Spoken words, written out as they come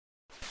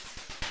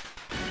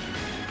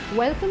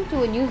Welcome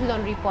to a News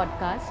Laundry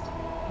podcast.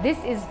 This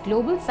is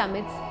Global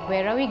Summits.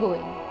 Where are we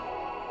going?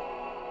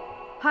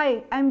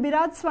 Hi, I'm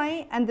Biraj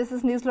Swai and this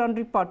is News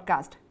Laundry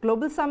podcast.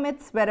 Global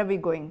Summits. Where are we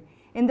going?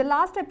 In the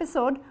last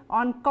episode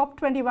on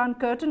COP21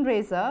 Curtain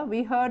Raiser,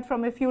 we heard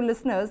from a few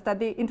listeners that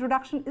the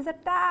introduction is a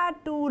tad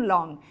too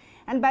long.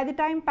 And by the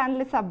time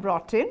panelists are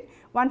brought in,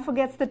 one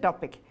forgets the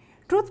topic.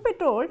 Truth be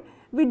told,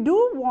 we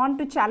do want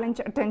to challenge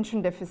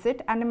attention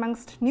deficit, and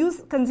amongst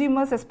news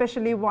consumers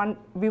especially,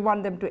 we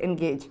want them to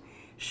engage.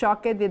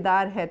 Shauke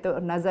didar hai to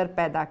nazar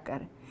paida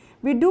kar.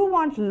 We do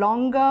want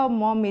longer,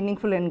 more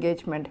meaningful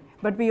engagement,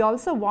 but we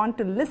also want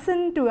to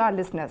listen to our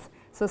listeners.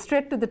 So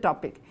straight to the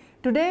topic.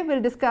 Today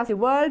we'll discuss the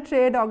World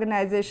Trade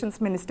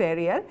Organization's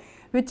Ministerial,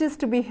 which is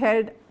to be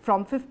held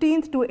from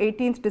 15th to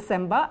 18th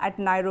December at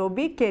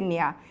Nairobi,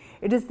 Kenya.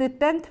 It is the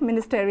 10th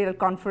Ministerial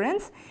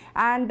Conference,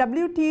 and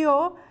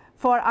WTO,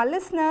 for our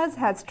listeners,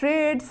 has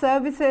trade,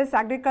 services,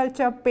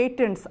 agriculture,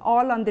 patents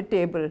all on the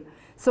table.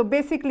 So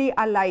basically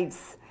our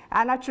lives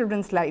and our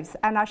children's lives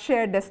and our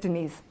shared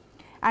destinies.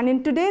 And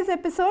in today's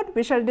episode,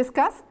 we shall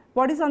discuss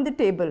what is on the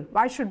table,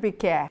 why should we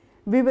care.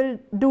 We will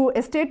do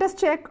a status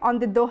check on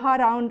the Doha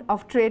round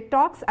of trade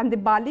talks and the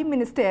Bali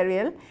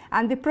Ministerial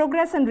and the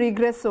progress and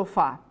regress so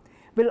far.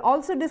 We'll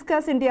also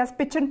discuss India's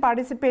pitch and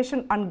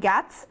participation on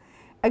GATS,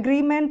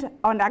 agreement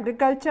on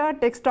agriculture,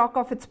 take stock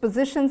of its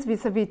positions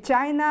vis-a-vis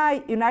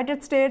China,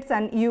 United States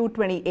and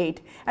EU28.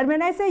 And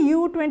when I say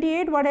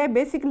EU28, what I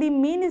basically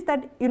mean is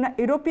that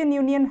European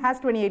Union has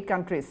 28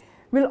 countries.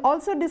 We'll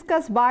also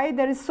discuss why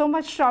there is so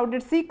much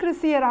shrouded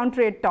secrecy around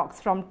trade talks,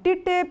 from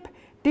TTIP,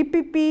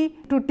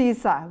 TPP to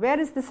TISA. Where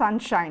is the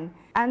sunshine?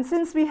 And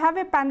since we have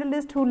a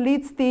panelist who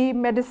leads the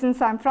Medicine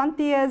Sans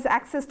Frontiers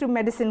Access to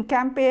Medicine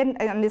campaign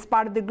and is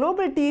part of the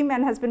global team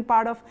and has been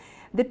part of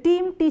the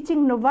team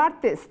teaching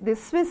Novartis, the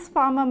Swiss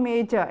pharma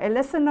major, a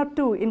lesson or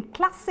two in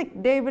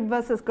classic David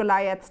versus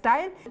Goliath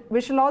style, we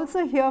shall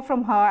also hear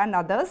from her and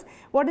others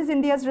what is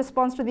India's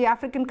response to the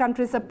African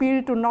countries'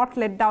 appeal to not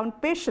let down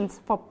patients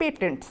for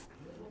patents.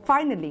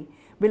 Finally,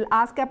 we'll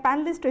ask our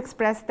panelists to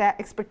express their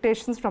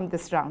expectations from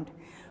this round.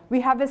 We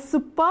have a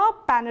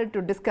superb panel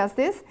to discuss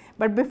this,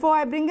 but before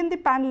I bring in the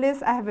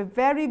panelists, I have a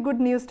very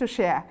good news to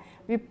share.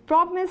 We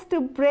promised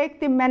to break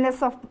the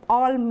menace of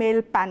all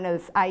male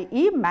panels,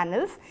 i.e.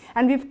 manels,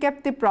 and we've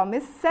kept the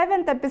promise.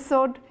 7th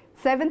episode,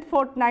 7th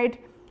fortnight,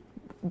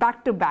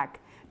 back to back.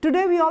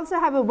 Today we also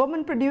have a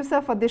woman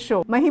producer for the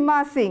show,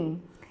 Mahima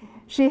Singh.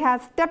 She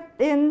has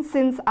stepped in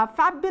since our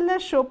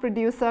fabulous show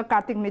producer,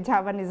 Karthik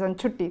Nijavan, is on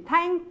chutti.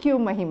 Thank you,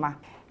 Mahima.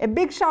 A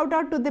big shout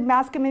out to the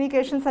Mass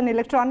Communications and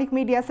Electronic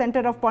Media Center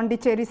of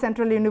Pondicherry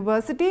Central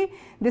University,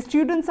 the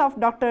students of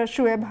Dr.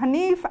 Shuaib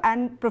Hanif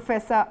and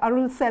Professor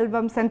Arul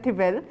Selvam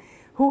Senthivel,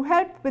 who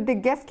helped with the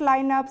guest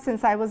lineup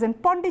since I was in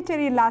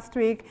Pondicherry last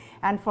week.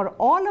 And for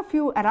all of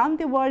you around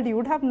the world, you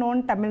would have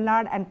known Tamil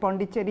Nadu and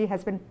Pondicherry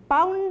has been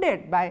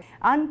pounded by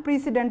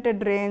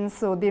unprecedented rains.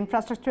 So the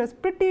infrastructure is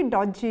pretty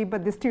dodgy,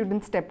 but the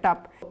students stepped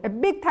up. A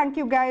big thank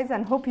you guys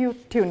and hope you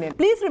tune in.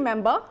 Please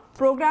remember,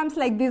 programs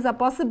like these are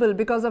possible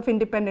because of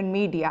independent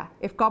media.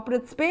 If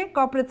corporates pay,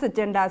 corporates'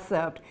 agenda is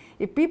served.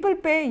 If people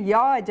pay,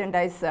 your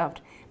agenda is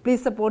served.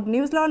 Please support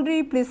News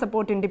Laundry. Please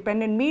support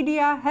independent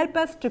media. Help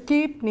us to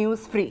keep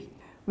news free.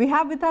 We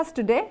have with us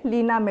today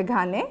Leena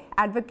Meghane,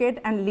 advocate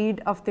and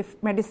lead of the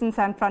Medicine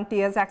Sans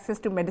Frontiers Access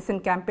to Medicine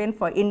campaign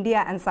for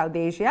India and South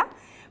Asia.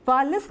 For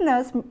our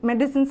listeners,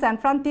 Medicine Sans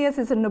Frontiers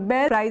is a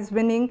Nobel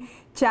Prize-winning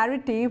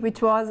charity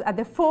which was at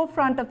the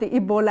forefront of the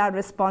Ebola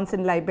response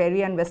in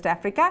Liberia and West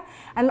Africa.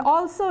 And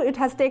also it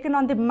has taken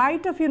on the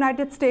might of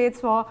United States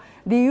for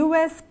the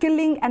US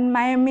killing and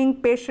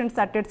maiming patients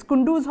at its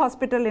Kunduz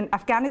hospital in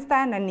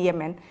Afghanistan and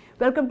Yemen.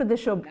 Welcome to the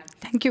show.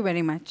 Thank you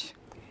very much.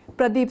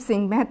 Pradeep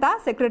Singh Mehta,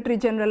 Secretary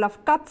General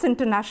of CUTS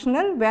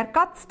International, where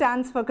CUTS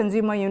stands for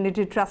Consumer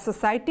Unity Trust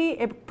Society,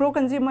 a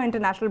pro-consumer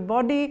international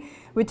body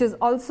which is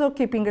also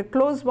keeping a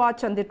close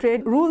watch on the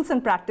trade rules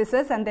and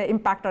practices and their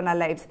impact on our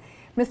lives.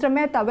 Mr.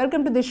 Mehta,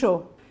 welcome to the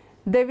show.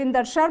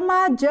 Devinder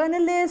Sharma,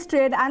 journalist,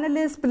 trade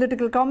analyst,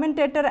 political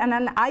commentator, and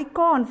an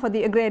icon for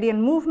the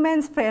agrarian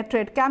movements, fair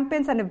trade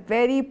campaigns, and a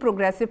very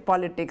progressive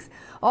politics.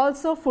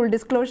 Also, full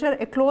disclosure,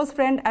 a close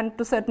friend and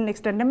to a certain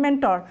extent a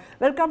mentor.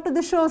 Welcome to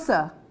the show,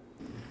 sir.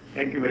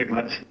 Thank you very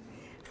much.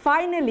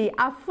 Finally,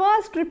 our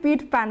first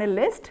repeat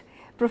panelist,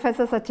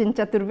 Professor Sachin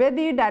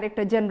Chaturvedi,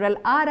 Director General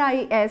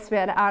RIS,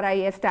 where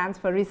RIS stands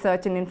for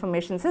Research in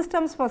Information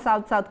Systems for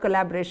South-South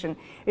Collaboration.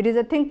 It is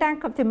a think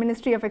tank of the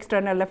Ministry of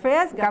External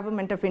Affairs,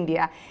 Government of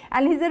India.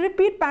 And he's a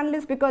repeat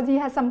panelist because he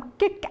has some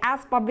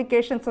kick-ass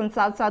publications on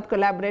South-South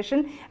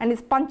collaboration and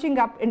is punching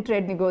up in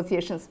trade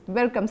negotiations.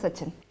 Welcome,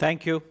 Sachin.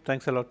 Thank you.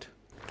 Thanks a lot.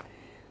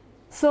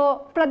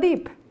 So,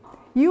 Pradeep,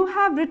 you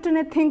have written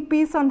a think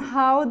piece on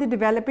how the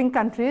developing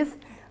countries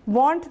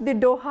want the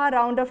Doha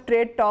round of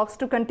trade talks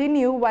to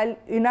continue while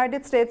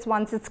United States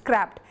wants it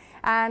scrapped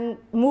and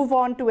move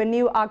on to a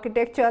new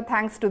architecture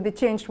thanks to the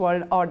changed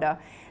world order.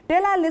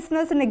 Tell our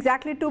listeners in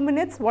exactly 2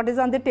 minutes what is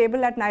on the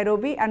table at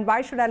Nairobi and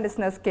why should our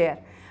listeners care.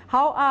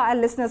 How are our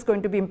listeners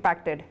going to be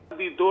impacted?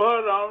 the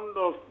Doha round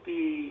of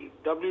the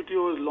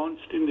WTO was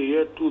launched in the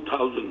year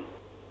 2000,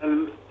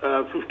 and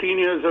 15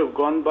 years have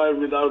gone by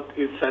without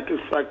a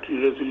satisfactory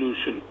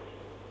resolution.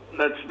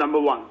 That's number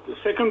one. The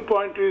second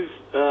point is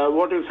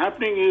what is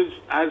happening is,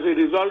 as a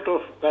result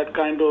of that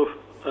kind of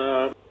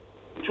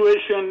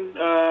situation,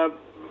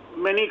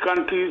 many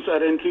countries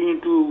are entering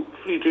into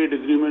free trade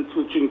agreements,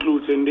 which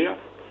includes India.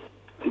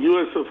 The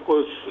US, of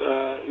course,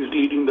 is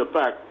leading the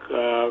pack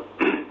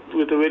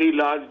with a very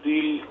large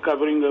deal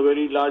covering a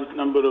very large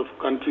number of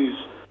countries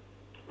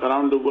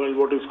around the world,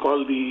 what is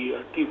called the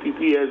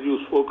TPP, as you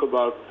spoke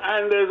about.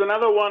 And there's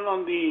another one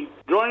on the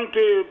drawing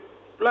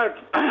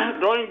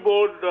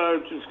board,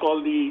 which is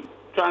called the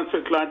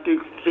Transatlantic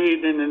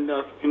Trade and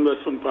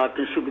Investment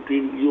Partnership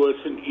between US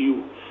and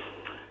EU.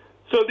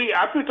 So the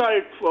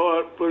appetite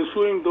for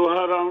pursuing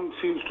Doha round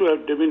seems to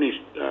have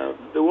diminished.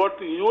 What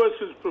the US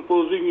is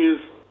proposing is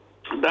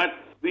that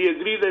we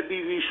agree that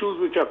these issues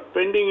which are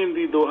pending in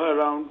the Doha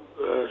round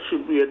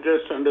should be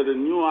addressed under a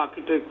new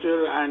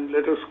architecture, and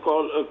let us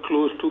call a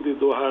close to the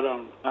Doha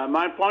round.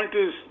 My point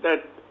is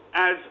that,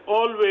 as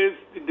always,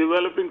 the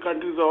developing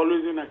countries are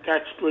always in a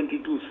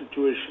catch-22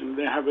 situation.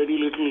 They have very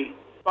little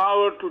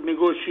power to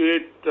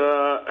negotiate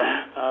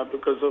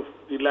because of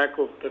the lack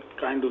of that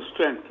kind of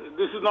strength.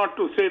 This is not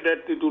to say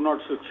that they do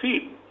not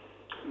succeed.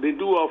 They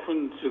do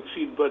often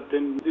succeed, but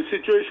then the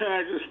situation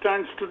as it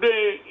stands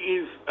today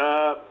is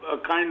a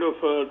kind of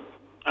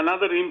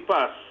another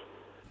impasse.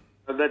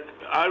 That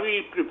are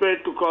we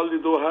prepared to call the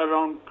Doha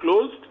round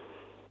closed,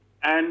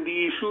 and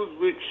the issues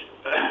which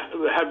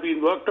have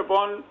been worked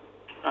upon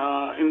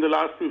in the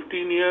last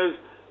 15 years,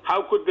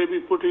 how could they be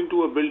put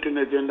into a built-in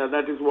agenda?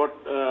 That is what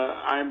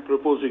I am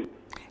proposing.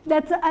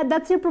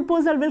 That's your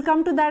proposal. We'll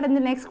come to that in the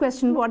next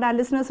question. What our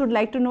listeners would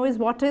like to know is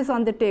what is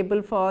on the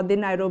table for the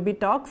Nairobi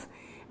talks,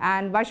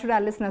 and why should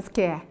our listeners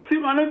care? See,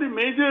 one of the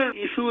major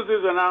issues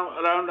is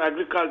around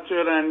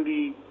agriculture and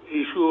the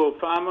issue of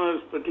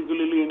farmers,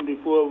 particularly in the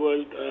poor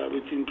world,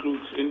 which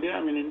includes India.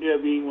 I mean, India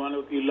being one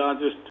of the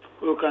largest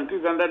poor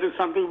countries, and that is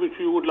something which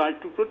we would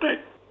like to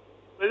protect.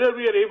 Whether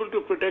we are able to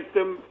protect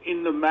them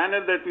in the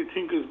manner that we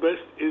think is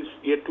best is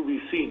yet to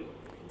be seen.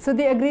 So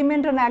the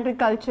agreement on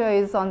agriculture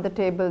is on the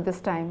table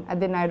this time at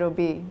the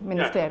Nairobi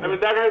Ministerial. Yeah, I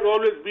mean, that has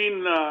always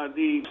been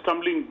the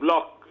stumbling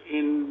block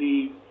in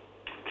the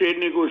trade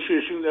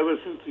negotiations ever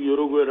since the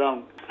Uruguay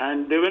round.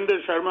 And Devendra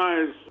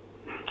Sharma is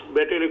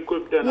better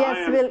equipped than I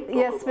am.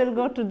 We'll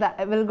go to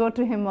that. We'll go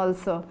to him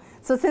also.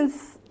 So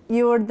since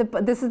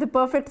this is the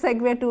perfect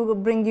segue to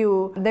bring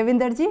you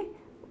Devendra ji.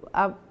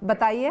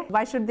 Bataiye,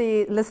 why should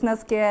the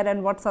listeners care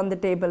and what's on the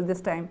table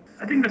this time?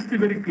 I think that's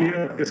very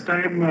clear. This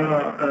time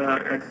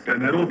at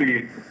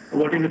Nairobi,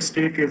 what is at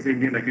stake is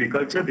Indian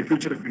agriculture, the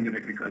future of Indian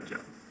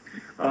agriculture.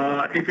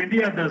 If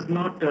India does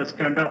not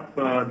stand up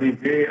the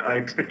way I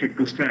expect it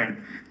to stand,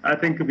 I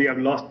think we have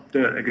lost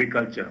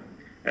agriculture.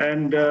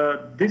 And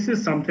this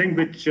is something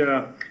which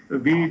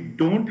we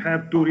don't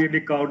have to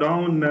really cow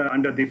down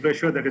under the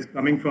pressure that is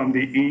coming from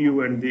the EU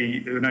and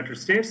the United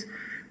States,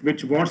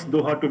 which wants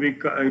Doha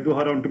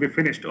round to be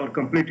finished or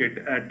completed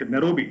at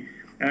Nairobi.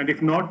 And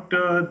if not,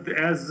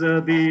 as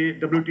the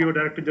WTO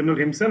Director General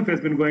himself has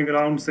been going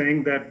around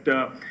saying that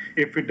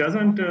if it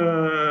doesn't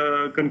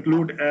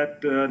conclude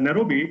at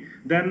Nairobi,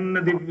 then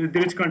the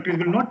rich countries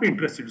will not be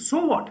interested.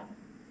 So what?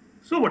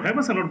 So what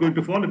happens are not going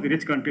to fall if the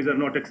rich countries are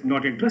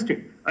not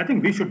interested. I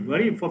think we should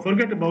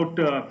forget about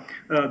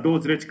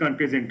those rich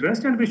countries'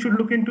 interest, and we should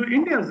look into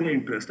India's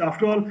interest.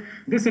 After all,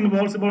 this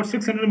involves about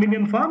 600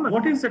 million farmers.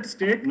 What is at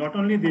stake? Not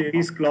only the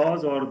peace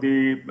clause or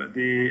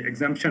the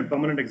exemption,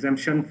 permanent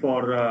exemption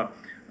for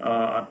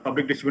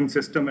public distribution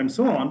system and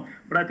so on,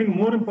 but I think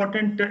more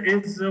important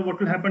is what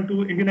will happen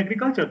to Indian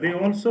agriculture. They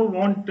also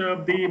want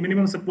the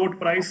minimum support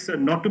price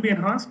not to be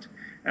enhanced,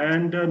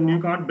 and you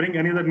can't bring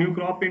any other new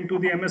crop into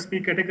the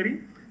MSP category.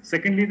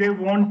 Secondly, they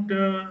want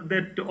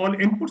that all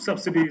input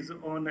subsidies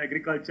on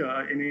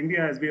agriculture in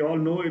India, as we all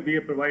know, we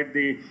provide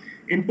the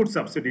input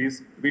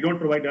subsidies. We don't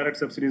provide direct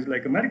subsidies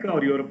like America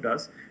or Europe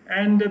does,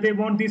 and they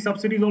want these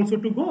subsidies also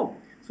to go.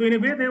 So in a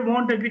way, they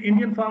want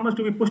Indian farmers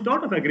to be pushed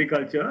out of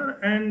agriculture,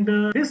 and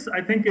this,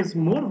 I think, is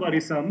more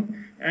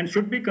worrisome and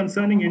should be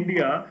concerning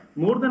India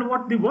more than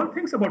what the world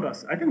thinks about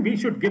us. I think we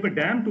should give a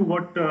damn to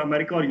what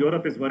America or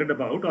Europe is worried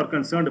about or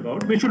concerned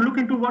about. We should look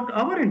into what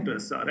our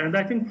interests are, and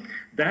I think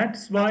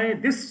that's why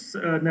this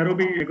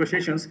Nairobi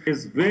negotiations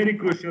is very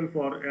crucial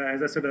for,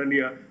 as I said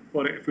earlier,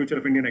 for the future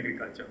of Indian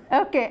agriculture.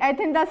 Okay, I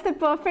think that's the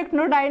perfect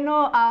note. I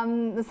know,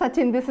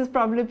 Sachin, this is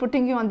probably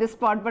putting you on the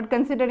spot, but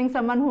considering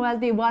someone who has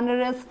the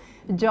onerous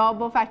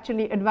job of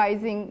actually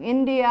advising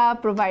India,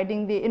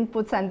 providing the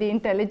inputs and the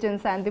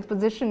intelligence and the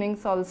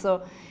positionings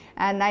also,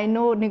 and I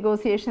know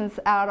negotiations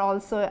are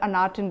also an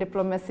art in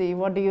diplomacy.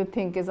 What do you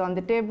think is on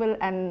the table,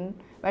 and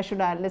why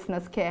should our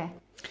listeners care?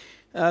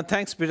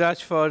 Thanks,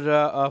 Biraj,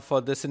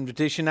 for this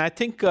invitation. I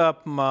think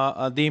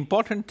the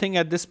important thing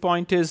at this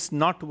point is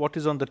not what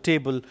is on the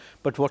table,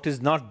 but what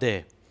is not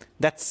there.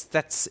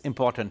 That's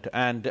important.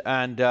 And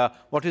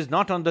what is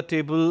not on the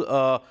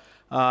table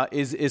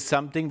is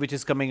something which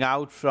is coming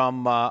out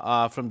from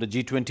the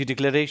G20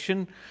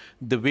 declaration.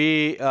 The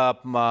way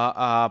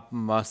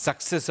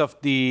success of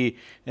the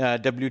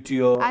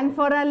WTO. And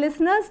for our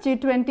listeners,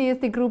 G20 is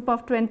the group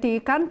of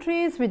 20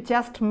 countries which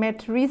just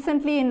met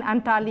recently in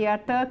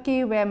Antalya,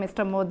 Turkey, where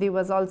Mr. Modi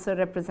was also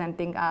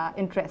representing our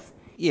interests.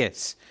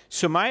 Yes.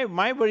 So my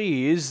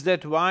worry is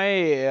that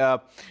why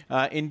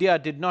India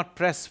did not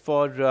press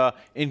for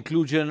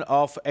inclusion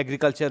of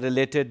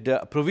agriculture-related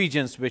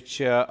provisions, which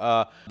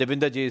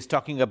Davinder Ji is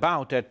talking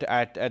about at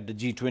the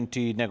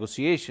G20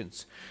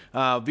 negotiations.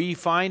 We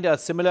find a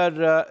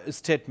similar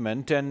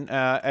statement and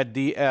at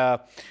the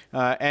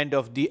end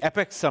of the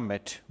APEC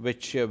summit,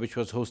 which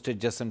was hosted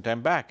just some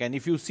time back. And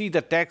if you see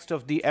the text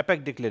of the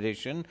APEC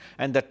declaration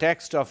and the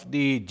text of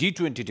the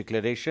G20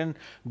 declaration,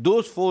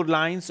 those 4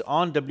 lines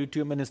on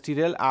WTO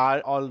ministerial are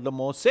all the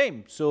more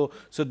same. So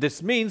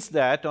this means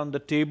that on the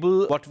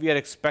table, what we are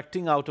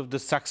expecting out of the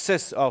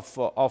success of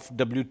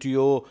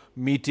WTO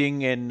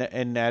meeting in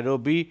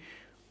Nairobi,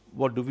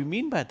 what do we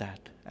mean by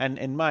that? And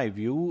in my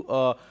view,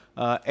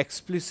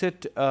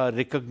 explicit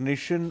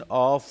recognition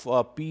of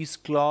a peace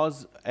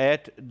clause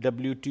at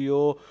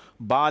WTO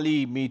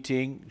Bali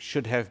meeting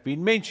should have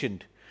been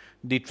mentioned.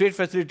 The trade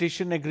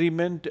facilitation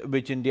agreement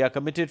which India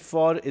committed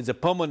for is a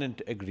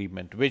permanent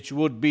agreement which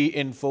would be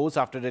in force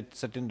after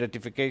certain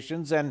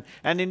ratifications, and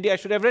India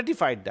should have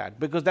ratified that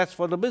because that's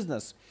for the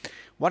business.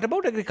 What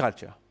about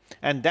agriculture?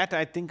 And that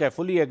I think I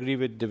fully agree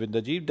with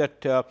Davinder Ji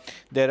that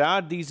there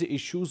are these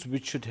issues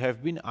which should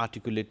have been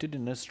articulated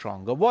in a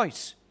stronger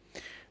voice.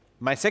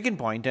 My second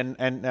point, and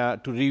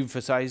to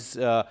re-emphasize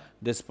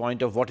this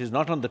point of what is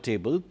not on the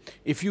table,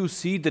 if you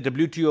see the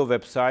WTO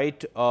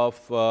website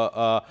of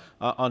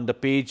on the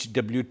page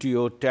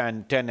WTO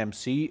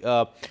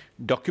 10MC,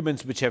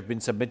 documents which have been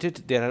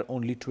submitted, there are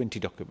only 20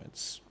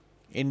 documents.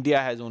 India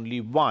has only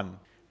 1,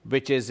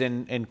 which is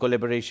in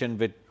collaboration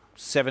with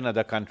 7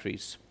 other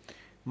countries.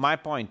 My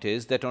point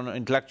is that on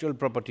intellectual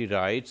property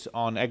rights,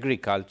 on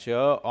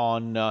agriculture,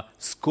 on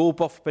scope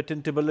of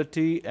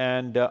patentability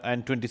and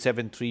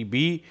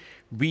 27(3)(b,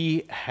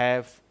 we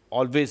have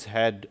always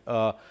had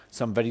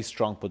some very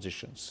strong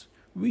positions.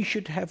 We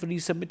should have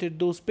resubmitted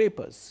those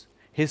papers.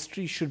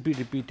 History should be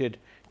repeated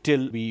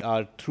till we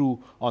are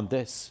through on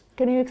this.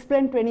 Can you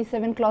explain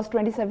 27 clause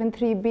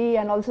 27(3)(b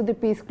and also the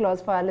peace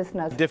clause for our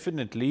listeners?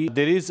 Definitely.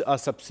 There is a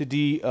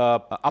subsidy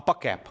upper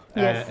cap.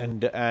 Yes.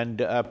 And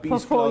peace for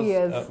 4 clause,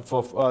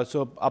 years.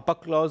 So upper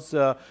clause,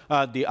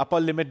 the upper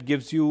limit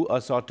gives you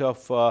a sort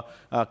of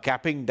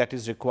capping that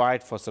is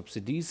required for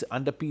subsidies.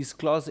 Under peace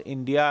clause,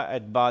 India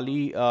at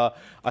Bali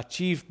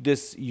achieved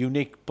this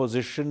unique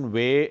position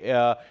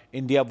where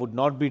India would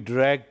not be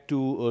dragged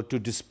to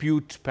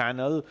dispute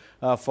panel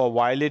for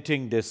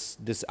violating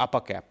this upper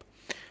cap.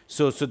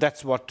 So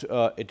that's what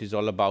it is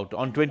all about.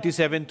 On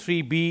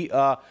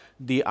 27(3)(b,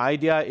 the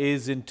idea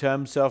is in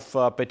terms of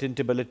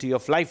patentability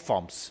of life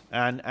forms,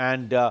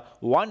 and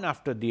one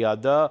after the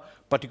other.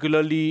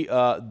 Particularly,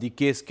 the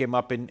case came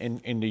up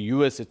in the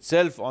US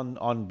itself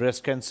on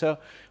breast cancer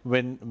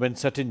when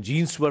certain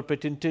genes were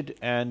patented,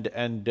 and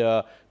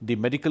the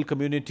medical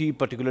community,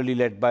 particularly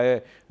led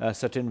by a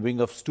certain wing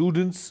of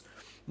students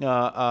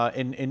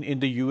in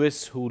the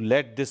US, who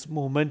led this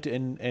movement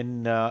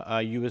in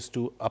US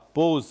to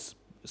oppose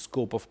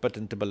scope of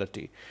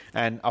patentability.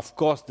 And of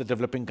course, the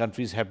developing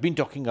countries have been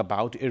talking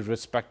about,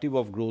 irrespective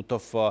of growth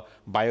of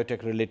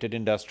biotech related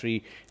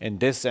industry in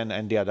this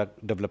and the other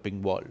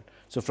developing world.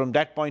 So from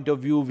that point of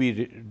view,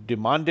 we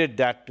demanded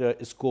that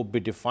scope be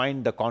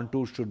defined, the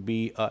contours should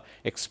be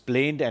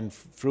explained and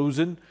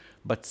frozen,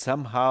 but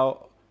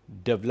somehow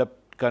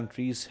developed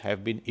countries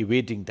have been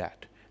evading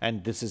that.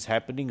 And this is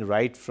happening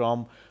right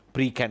from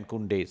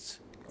pre-Cancun days.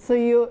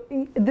 So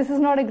this is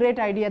not a great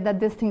idea that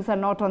these things are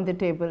not on the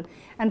table.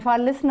 And for our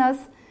listeners,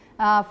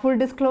 full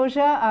disclosure,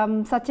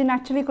 Sachin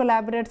actually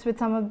collaborates with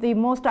some of the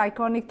most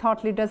iconic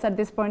thought leaders at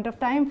this point of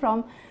time,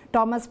 from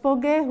Thomas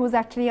Pogge, who's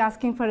actually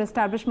asking for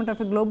establishment of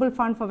a global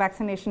fund for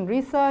vaccination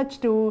research,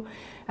 to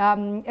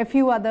a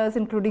few others,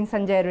 including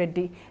Sanjay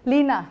Reddy.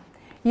 Leena,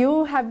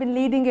 you have been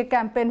leading a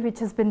campaign which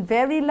has been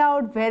very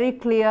loud, very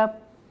clear,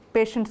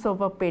 patients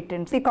over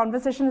patents. The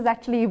conversation has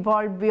actually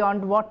evolved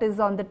beyond what is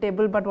on the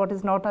table but what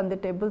is not on the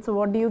table. So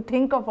what do you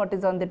think of what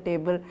is on the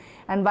table,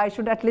 and why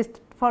should, at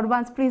least for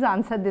once, please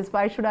answer this,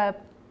 why should our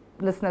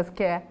listeners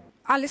care?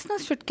 Our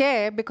listeners should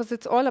care because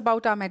it's all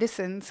about our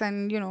medicines,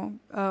 and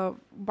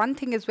one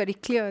thing is very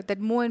clear, that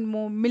more and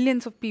more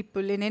millions of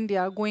people in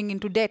India are going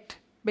into debt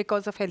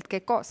because of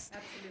healthcare costs.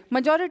 Absolutely.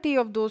 Majority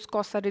of those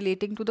costs are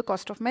relating to the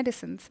cost of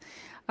medicines.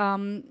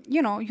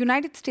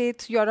 United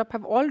States, Europe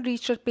have all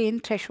reached a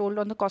pain threshold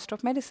on the cost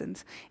of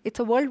medicines. It's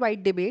a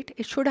worldwide debate.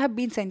 It should have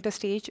been center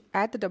stage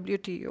at the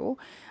WTO.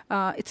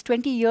 It's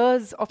 20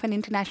 years of an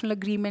international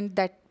agreement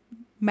that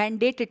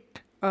mandated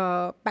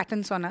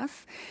patents on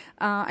us,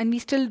 and we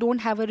still don't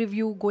have a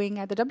review going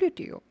at the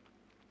WTO.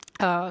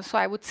 So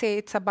I would say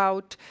it's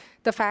about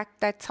the fact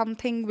that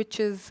something which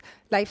is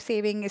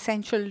life-saving,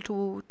 essential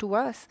to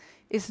us,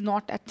 is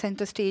not at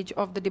center stage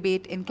of the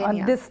debate in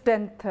Kenya. On this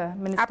 10th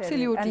ministerial.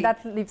 Absolutely. And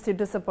that leaves you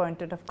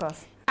disappointed, of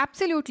course.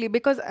 Absolutely,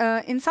 because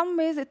in some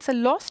ways it's a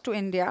loss to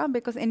India,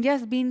 because India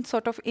has been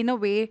sort of, in a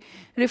way,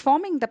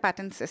 reforming the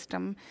patent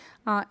system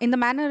in the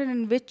manner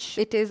in which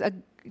it is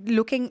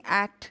looking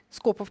at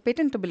scope of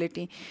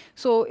patentability.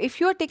 So if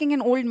you're taking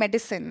an old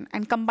medicine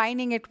and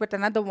combining it with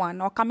another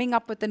one, or coming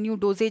up with a new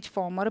dosage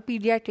form or a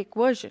pediatric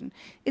version,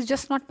 it's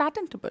just not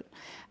patentable.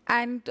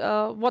 And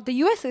what the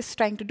US is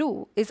trying to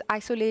do is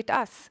isolate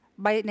us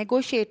by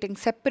negotiating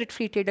separate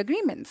free trade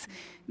agreements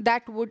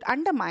that would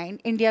undermine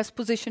India's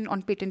position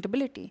on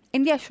patentability.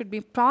 India should be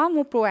far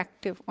more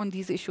proactive on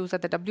these issues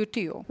at the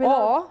WTO,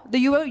 or the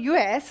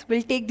US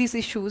will take these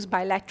issues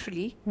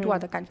bilaterally to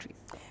other countries.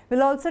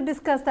 We'll also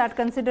discuss that,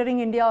 considering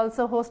India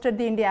also hosted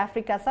the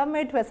India-Africa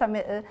Summit,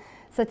 where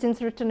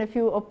Sachin's written a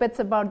few op-eds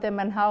about them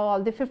and how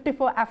all the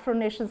 54 Afro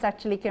nations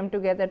actually came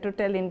together to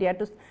tell India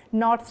to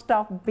not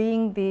stop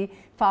being the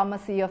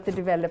pharmacy of the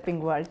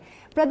developing world.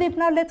 Pradeep,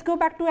 now let's go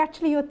back to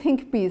actually your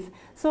think piece.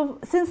 So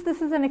since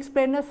this is an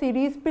explainer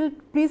series,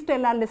 please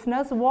tell our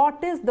listeners,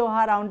 what is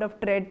Doha Round of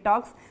Trade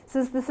Talks,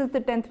 since this is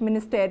the 10th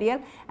ministerial,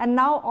 and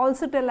now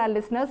also tell our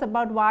listeners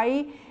about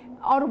why,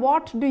 or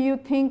what do you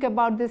think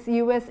about this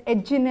US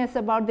edginess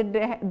about the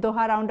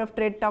Doha Round of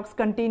Trade Talks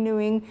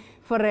continuing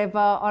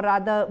forever, or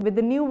rather with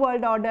the new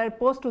world order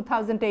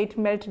post-2008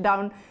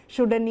 meltdown,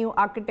 should a new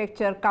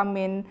architecture come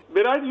in?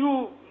 Biraj,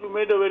 you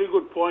made a very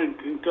good point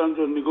in terms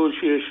of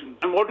negotiation.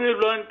 And what we have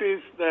learned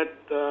is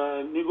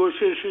that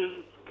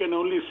negotiations can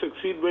only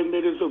succeed when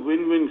there is a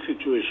win-win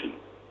situation.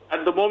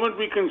 At the moment,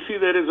 we can see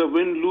there is a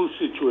win-lose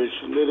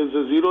situation. There is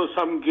a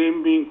zero-sum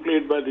game being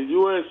played by the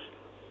US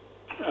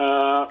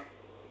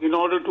in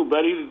order to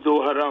bury the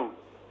Doha round.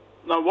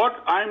 Now,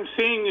 what I'm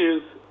saying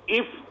is,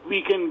 if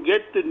we can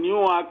get the new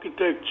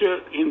architecture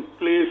in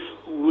place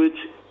which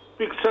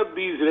picks up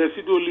these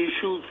residual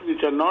issues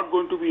which are not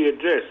going to be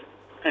addressed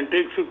and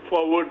takes it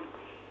forward,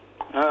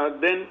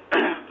 then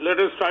let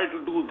us try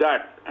to do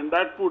that. And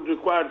that would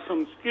require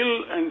some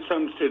skill and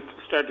some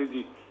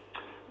strategy.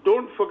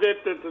 Don't forget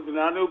that at the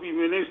Nairobi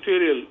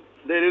Ministerial,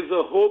 there is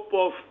a hope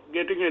of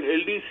getting an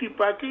LDC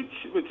package,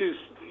 which is,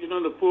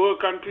 the poor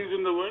countries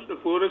in the world, the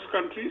poorest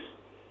countries,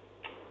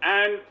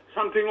 and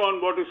something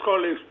on what is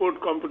called export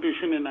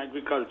competition in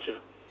agriculture.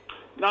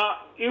 Now,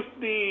 if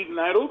the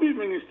Nairobi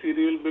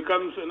Ministerial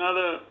becomes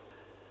another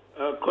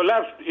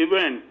collapsed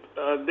event,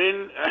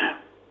 then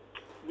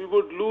we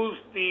would lose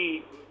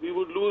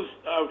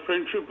our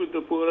friendship with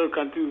the poorer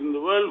countries in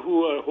the world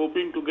who are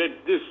hoping to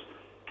get this,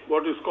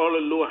 what is called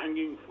a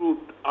low-hanging fruit,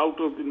 out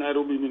of the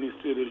Nairobi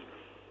Ministerial.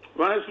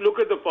 One has to look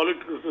at the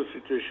political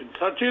situation.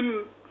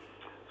 Sachin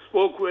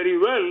spoke very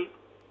well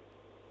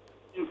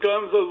in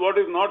terms of what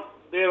is not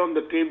there on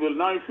the table.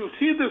 Now, if you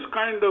see this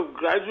kind of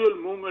gradual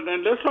movement,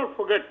 and let's not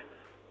forget,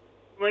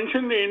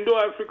 mention the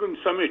Indo-African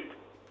Summit.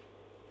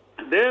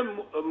 There,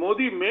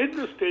 Modi made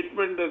the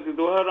statement that the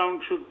Doha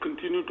round should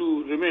continue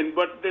to remain,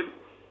 but then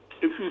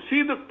if you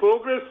see the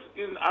progress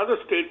in other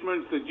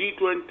statements, the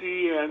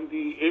G20 and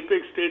the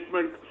APEC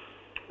statement,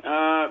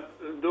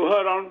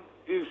 Doha round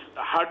is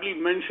hardly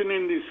mentioned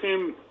in the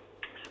same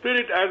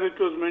spirit as it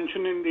was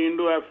mentioned in the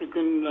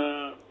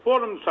Indo-African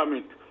Forum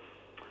Summit.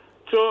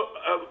 So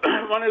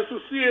one has to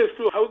see as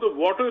to how the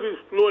water is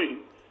flowing,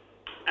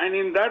 and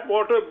in that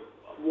water,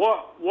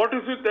 what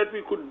is it that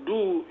we could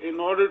do in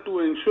order to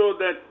ensure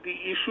that the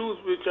issues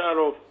which are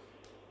of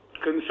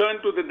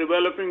concern to the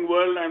developing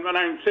world, and when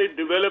I say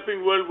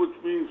developing world,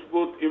 which means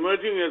both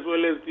emerging as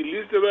well as the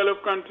least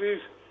developed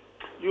countries,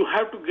 you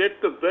have to get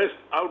the best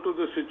out of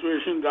the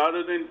situation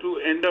rather than to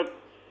end up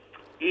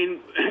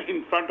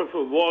in front of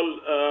a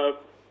wall,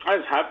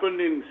 as happened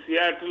in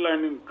Seattle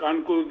and in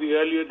Cancun, the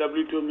earlier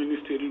WTO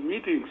ministerial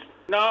meetings.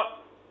 Now,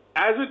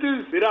 as it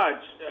is, Biraj,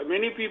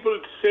 many people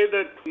say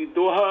that the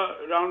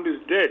Doha round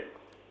is dead,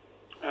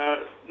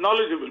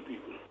 knowledgeable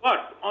people.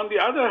 But on the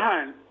other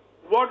hand,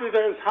 what it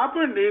has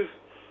happened is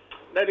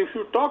that if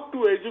you talk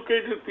to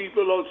educated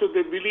people also,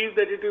 they believe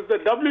that it is the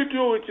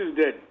WTO which is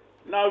dead.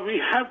 Now,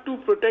 we have to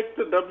protect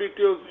the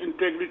WTO's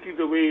integrity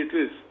the way it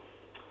is.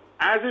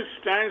 As it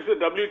stands, the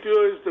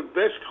WTO is the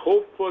best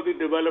hope for the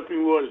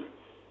developing world.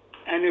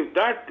 And if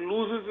that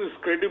loses its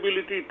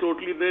credibility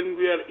totally, then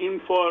we are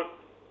in for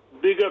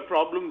bigger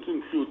problems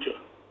in future.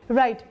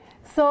 Right.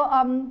 So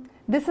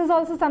this is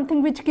also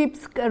something which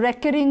keeps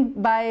recurring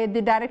by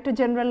the Director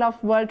General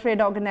of World Trade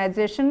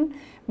Organization,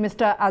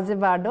 Mr.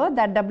 Azevedo,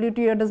 that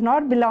WTO does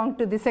not belong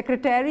to the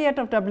Secretariat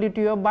of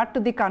WTO but to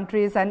the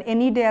countries, and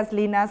any day, as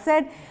Lena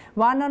said,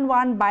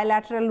 one-on-one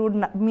bilateral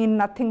would mean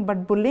nothing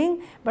but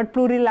bullying, but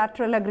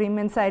plurilateral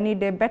agreements are any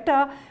day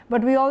better.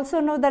 But we also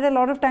know that a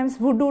lot of times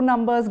voodoo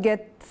numbers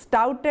get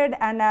stouted,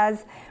 and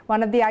as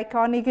one of the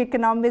iconic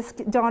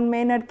economists, John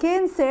Maynard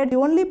Keynes, said, the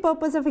only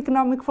purpose of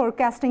economic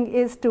forecasting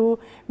is to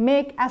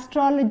make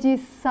astrology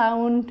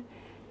sound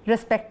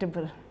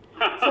respectable.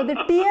 So the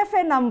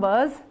TFA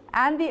numbers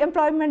and the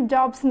employment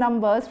jobs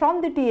numbers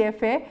from the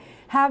TFA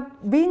have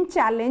been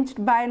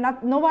challenged by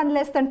no one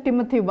less than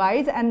Timothy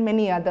Wise and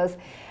many others.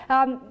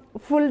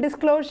 Full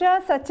disclosure,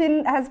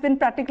 Sachin has been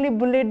practically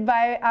bullied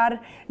by our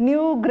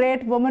new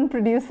great woman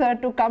producer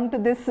to come to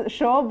this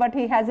show, but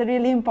he has a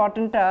really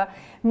important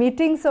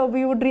meeting, so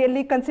we would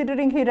really,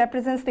 considering he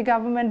represents the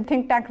government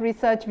think tank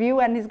Research View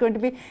and he's going to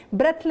be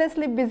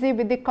breathlessly busy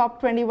with the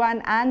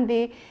COP21 and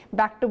the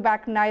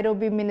back-to-back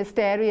Nairobi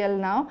ministerial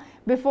now.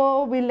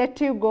 Before we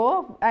let you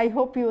go, I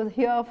hope you are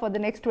here for the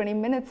next 20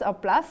 minutes or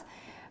plus.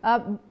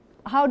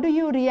 How do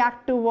you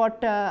react to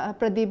what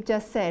Pradeep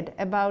just said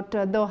about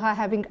Doha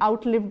having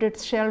outlived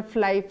its shelf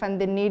life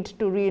and the need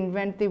to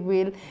reinvent the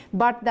wheel,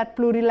 but that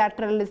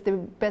plurilateral is the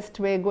best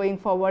way going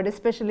forward,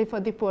 especially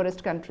for the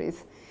poorest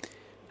countries?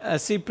 I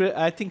think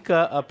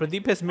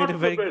Pradeep has made a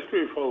very... the best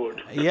way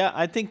forward. Yeah,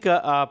 I think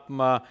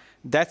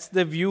that's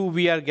the view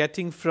we are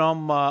getting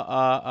from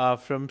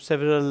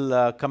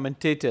several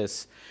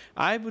commentators.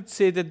 I would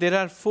say that there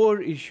are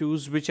 4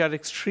 issues which are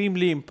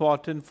extremely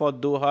important for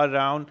Doha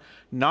round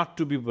not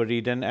to be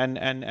buried, and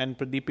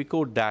Pradeep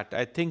echoed that.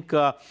 I think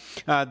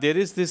there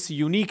is this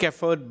unique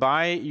effort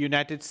by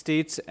United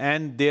States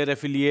and their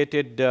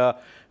affiliated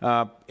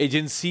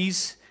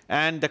agencies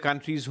and the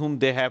countries whom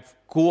they have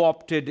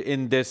co-opted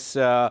in this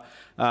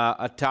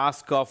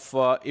task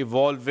of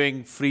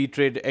evolving free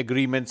trade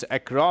agreements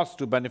across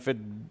to benefit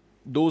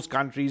those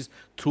countries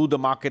through the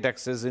market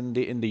access in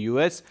the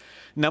US.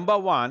 Number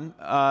 1,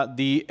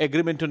 the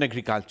agreement on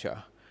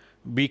agriculture.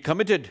 We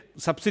committed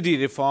subsidy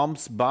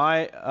reforms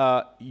by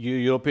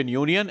European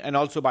Union and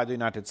also by the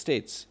United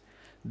States.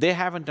 They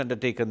haven't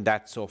undertaken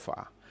that so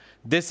far.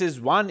 This is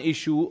one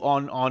issue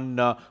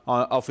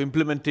of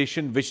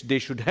implementation which they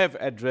should have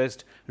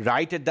addressed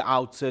right at the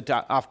outset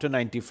after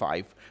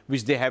 95,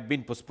 which they have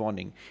been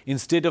postponing.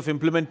 Instead of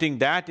implementing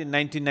that in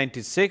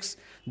 1996,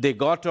 they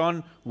got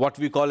on what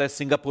we call as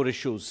Singapore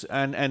issues.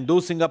 And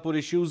those Singapore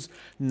issues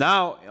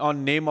now,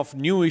 on name of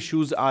new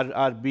issues,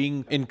 are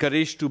being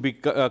encouraged to be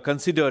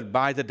considered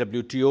by the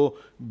WTO,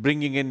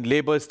 bringing in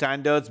labor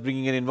standards,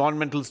 bringing in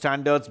environmental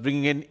standards,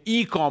 bringing in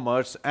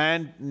e-commerce,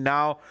 and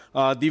now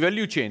the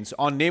value chains.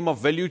 On name of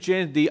value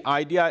chains, the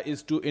idea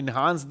is to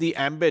enhance the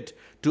ambit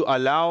to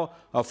allow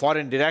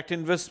foreign direct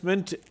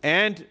investment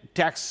and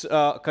tax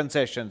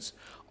concessions.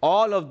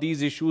 All of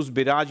these issues,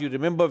 Biraj, you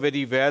remember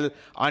very well,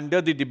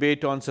 under the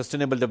debate on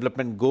Sustainable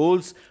Development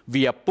Goals,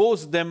 we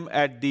opposed them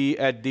at the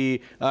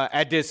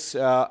Addis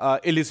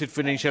illicit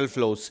financial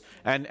flows.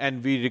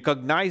 And we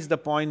recognize the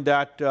point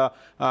that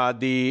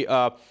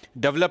the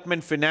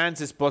development finance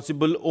is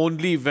possible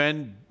only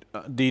when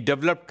the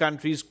developed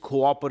countries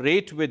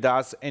cooperate with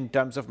us in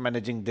terms of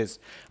managing this.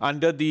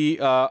 Under the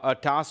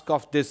task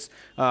of this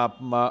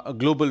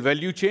global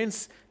value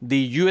chains, the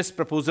US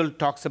proposal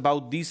talks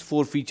about these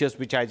 4 features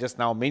which I just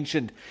now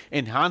mentioned,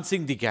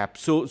 enhancing the gap.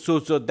 So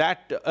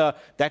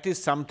that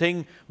is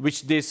something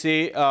which they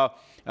say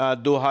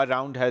Doha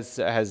round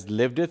has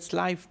lived its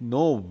life.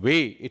 No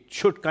way. It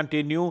should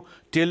continue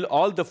till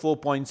all the 4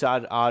 points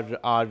are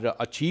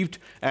achieved.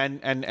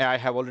 And I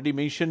have already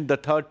mentioned the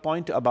 3rd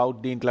point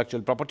about the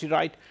intellectual property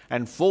right.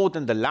 And 4th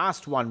and the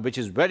last one, which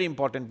is very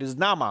important, is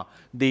NAMA,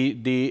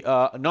 the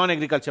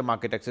non-agriculture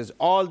market access.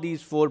 All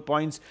these 4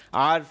 points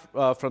are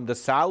from the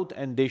South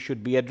and they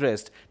should be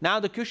addressed. Now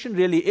the question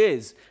really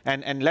is,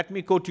 and let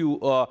me quote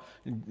you,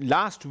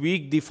 last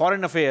week the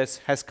Foreign Affairs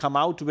has come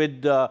out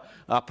with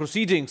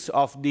proceedings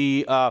of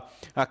the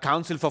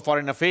Council for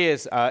Foreign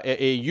Affairs,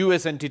 a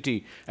US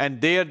entity, and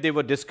there they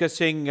were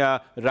discussing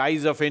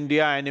rise of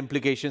India and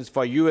implications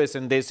for US,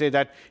 and they say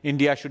that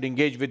India should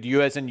engage with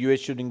US and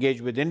US should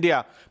engage with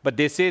India, but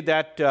they say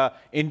that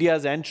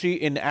India's entry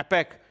in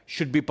APEC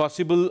should be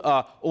possible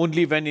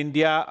only when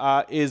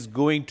India is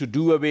going to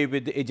do away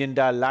with the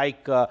agenda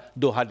like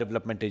Doha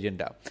Development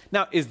Agenda.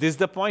 Now, is this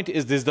the point?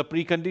 Is this the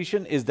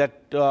precondition? Is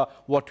that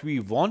what we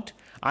want?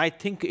 I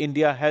think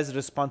India has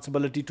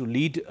responsibility to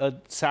lead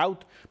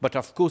South, but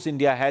of course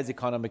India has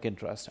economic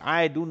interest.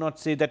 I do not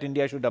say that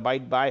India should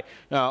abide by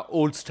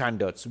old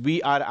standards.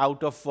 We are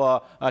out of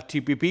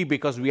TPP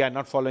because we are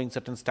not following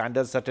certain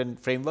standards, certain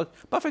frameworks.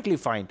 Perfectly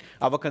fine.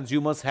 Our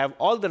consumers have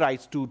all the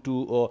rights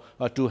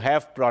to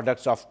have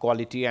products of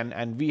quality,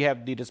 and we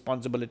have the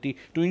responsibility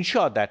to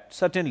ensure that,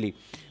 certainly.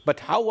 But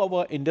how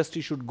our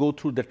industry should go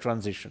through the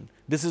transition,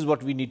 this is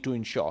what we need to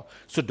ensure.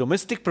 So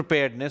domestic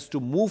preparedness to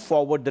move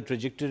forward the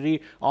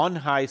trajectory on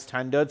high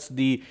standards,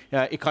 the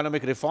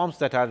economic reforms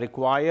that are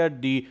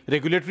required, the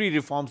regulatory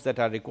reforms that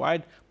are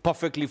required,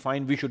 perfectly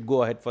fine, we should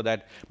go ahead for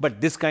that. But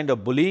this kind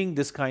of bullying,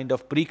 this kind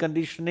of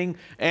preconditioning,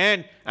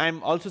 and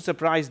I'm also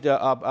surprised,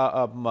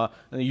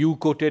 you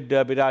quoted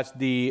Biraj,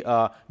 the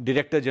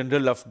Director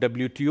General of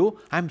WTO.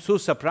 I'm so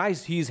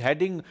surprised he's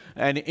heading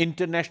an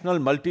international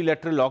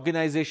multilateral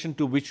organization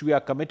to which we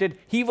are committed.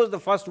 He was the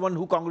first one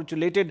who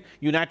congratulated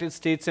United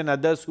States and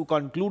others who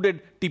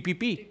concluded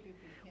TPP.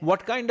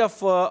 what kind of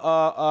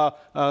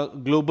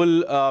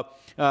global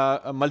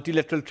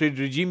multilateral trade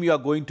regime you are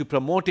going to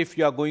promote if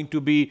you are going to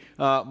be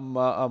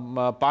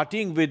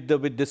partying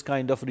with this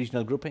kind of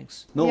regional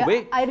groupings. No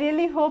way. I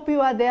really hope you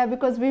are there,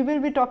 because we will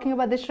be talking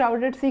about the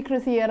shrouded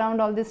secrecy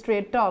around all these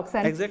trade talks.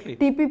 And exactly.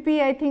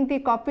 TPP, I think the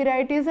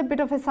copyright is a bit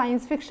of a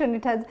science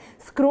fiction.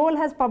 Scroll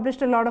has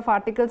published a lot of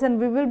articles, and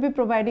we will be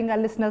providing our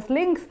listeners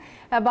links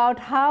about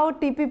how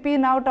TPP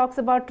now talks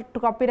about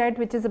copyright,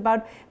 which is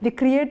about the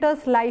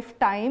creator's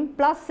lifetime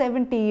plus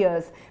 70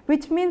 years,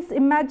 which means,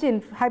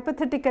 imagine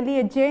hypothetically,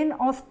 a Jane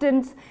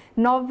Austen's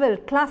novel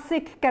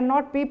classic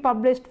cannot be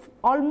published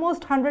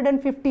almost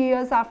 150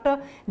 years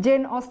after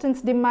Jane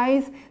Austen's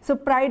demise. So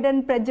Pride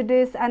and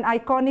Prejudice and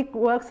iconic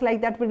works like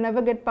that will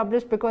never get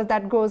published, because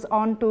that goes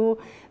on to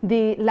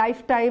the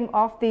lifetime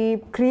of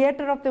the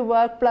creator of the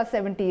work plus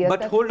 70 years.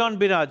 But hold on,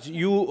 Biraj,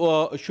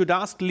 you should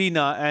ask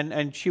Lena,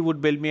 and she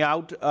would bail me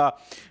out.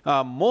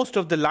 Most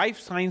of the life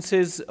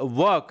sciences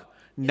work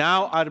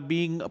now are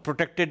being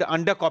protected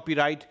under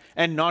copyright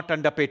and not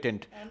under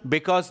patent,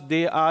 because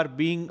they are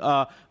being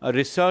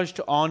researched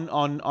on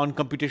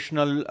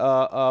computational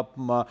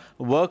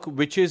work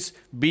which is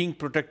being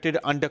protected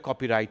under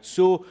copyright.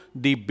 So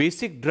the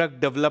basic drug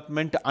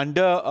development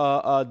under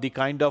the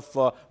kind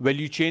of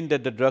value chain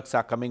that the drugs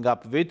are coming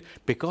up with,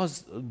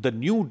 because the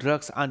new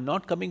drugs are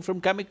not coming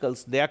from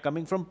chemicals, they are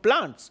coming from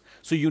plants.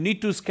 So you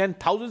need to scan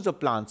thousands of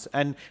plants,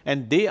 and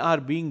they are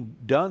being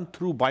done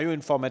through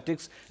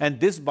bioinformatics, and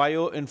this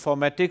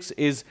bioinformatics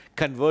is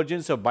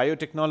convergence of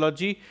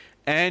biotechnology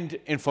and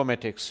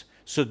informatics.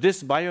 So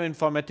this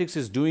bioinformatics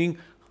is doing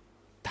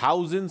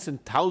thousands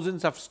and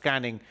thousands of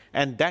scanning,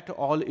 and that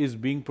all is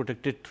being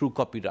protected through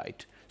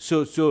copyright.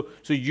 So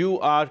you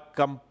are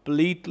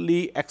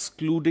completely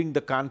excluding the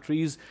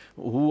countries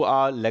who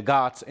are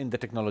laggards in the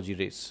technology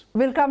race.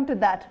 We'll come to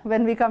that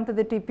when we come to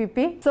the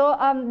TPP. So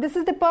this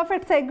is the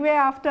perfect segue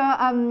after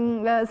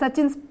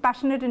Sachin's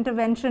passionate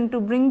intervention to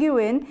bring you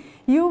in.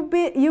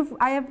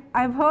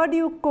 I've heard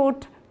you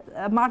quote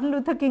Martin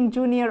Luther King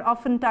Jr.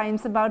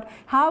 oftentimes about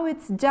how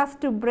it's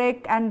just to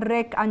break and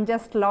wreck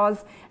unjust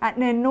laws,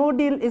 and a no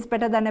deal is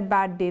better than a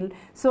bad deal.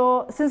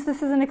 So since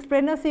this is an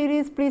explainer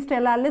series, please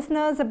tell our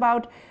listeners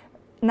about,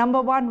 number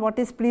one, what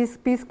is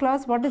peace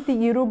clause, what is the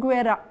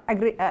Uruguay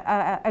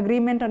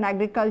agreement on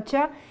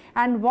agriculture,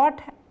 and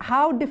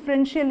how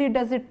differentially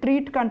does it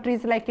treat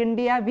countries like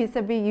India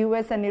vis-a-vis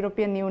US and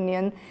European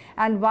Union,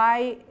 and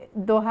why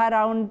Doha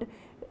round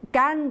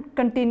can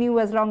continue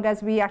as long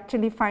as we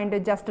actually find a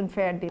just and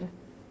fair deal.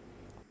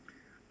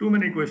 Too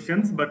many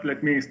questions, but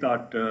let me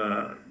start,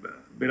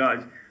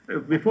 Biraj.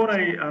 Before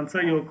I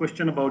answer your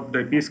question about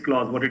the peace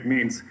clause, what it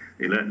means,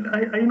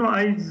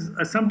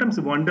 I sometimes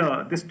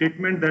wonder this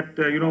statement that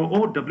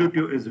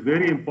WTO is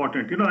very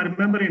important. I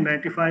remember in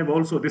 '95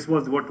 also this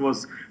was what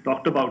was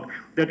talked about,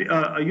 that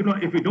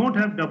if we don't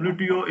have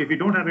WTO, if we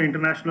don't have an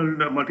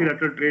international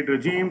multilateral trade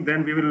regime,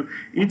 then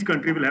each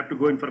country will have to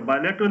go in for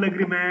bilateral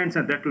agreements,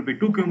 and that will be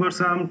too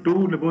cumbersome,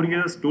 too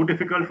laborious, too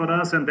difficult for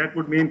us, and that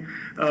would mean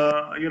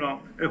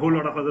a whole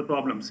lot of other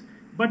problems.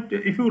 But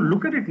if you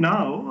look at it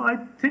now, I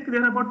think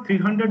there are about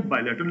 300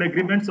 bilateral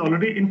agreements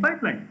already in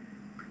pipeline.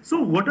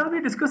 So what are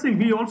we discussing?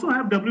 We also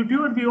have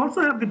WTO and we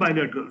also have the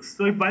bilaterals.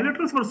 So if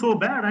bilaterals were so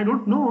bad, I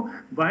don't know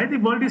why the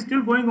world is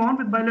still going on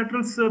with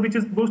bilaterals, which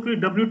is mostly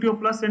WTO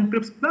plus and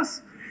TRIPS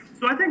plus.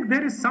 So I think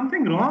there is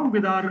something wrong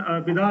with our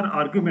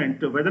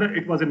argument, whether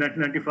it was in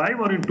 1995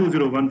 or in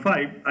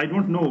 2015. I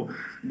don't know,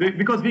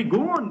 because we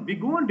go on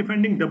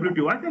defending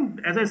WTO. I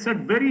think, as I said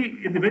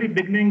in the very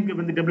beginning,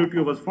 when the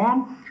WTO was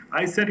formed,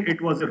 I said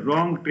it was a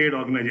wrong trade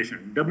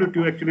organization.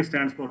 WTO actually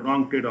stands for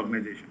wrong trade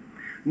organization.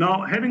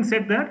 Now, having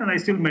said that, and I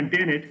still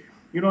maintain it,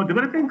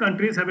 developing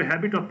countries have a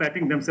habit of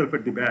patting themselves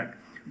at the back.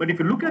 But if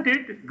you look at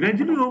it,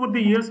 gradually over the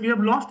years, we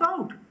have lost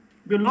out.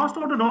 We lost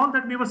out on all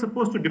that we were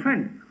supposed to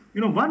defend.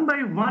 One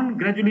by one,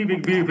 gradually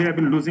we have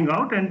been losing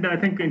out, and I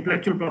think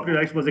intellectual property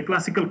rights was a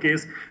classical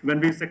case when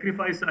we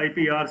sacrificed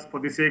IPRs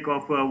for the sake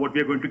of what we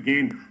are going to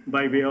gain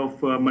by way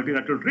of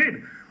multilateral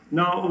trade.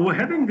 Now,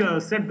 having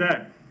said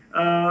that,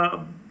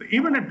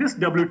 even at this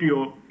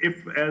WTO,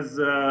 if as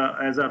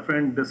our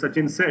friend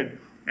Sachin said,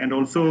 and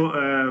also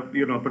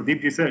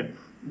Pradeep ji said,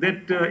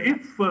 that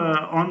if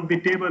on the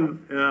table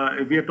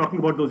we are talking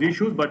about those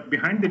issues, but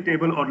behind the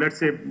table, or let's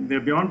say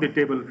beyond the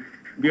table,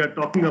 we are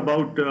talking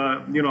about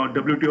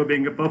WTO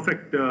being a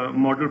perfect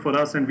model for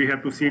us, and we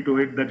have to see to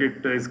it that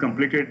it is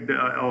completed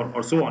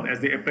or so on, as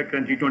the APEC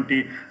and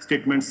G20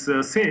 statements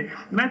say.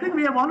 And I think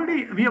we have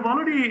already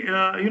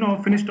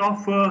finished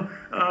off the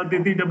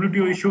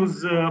WTO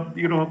issues,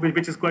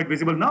 which is quite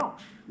visible now.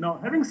 Now,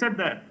 having said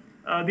that,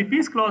 the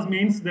peace clause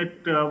means that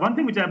one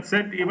thing which I have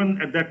said even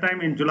at that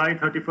time in July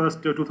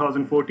 31st,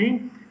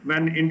 2014,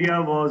 when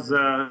India was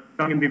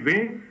coming in the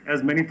way,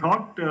 as many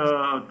thought,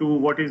 to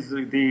what is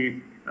the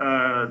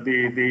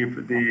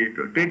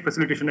Trade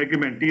Facilitation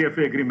Agreement,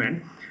 TFA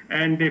agreement,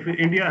 and if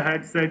India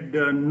had said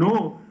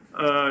no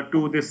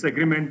to this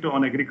agreement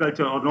on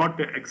agriculture, or not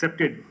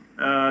accepted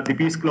the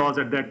peace clause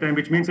at that time,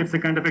 which means it's a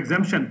kind of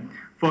exemption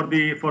for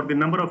the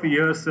number of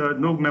years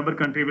no member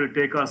country will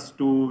take us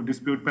to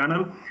dispute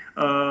panel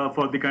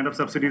for the kind of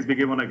subsidies we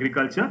give on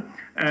agriculture,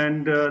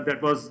 and that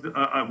was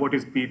what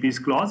is peace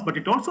clause. But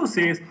it also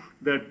says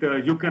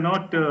that you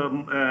cannot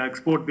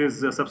export these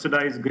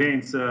subsidized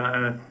grains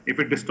if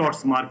it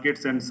distorts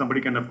markets, and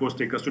somebody can of course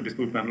take us to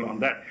dispute panel on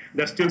that.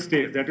 That still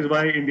stays. That is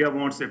why India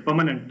wants a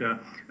permanent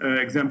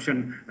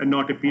exemption and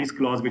not a peace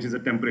clause, which is a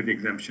temporary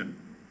exemption.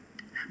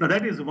 Now,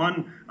 that is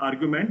one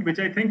argument, which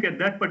I think at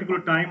that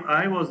particular time,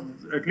 I was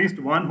at least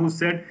one who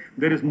said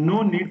there is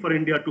no need for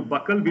India to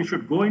buckle. We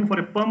should go in for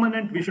a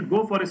permanent,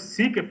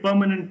 seek a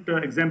permanent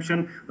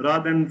exemption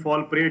rather than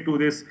fall prey to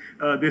this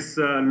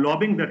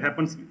lobbying that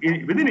happens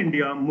within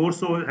India, more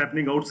so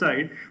happening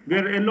outside,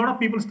 where a lot of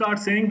people start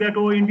saying that,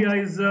 oh, India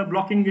is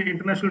blocking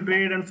international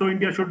trade, and so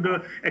India should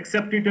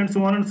accept it, and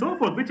so on and so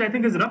forth, which I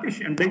think is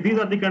rubbish. And these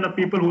are the kind of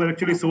people who have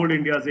actually sold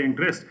India's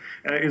interest,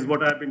 is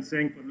what I've been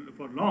saying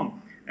for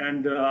long.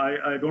 And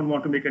I don't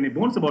want to make any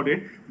bones about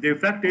it. The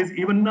fact is,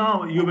 even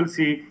now, you will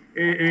see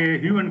a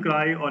hue and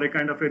cry or a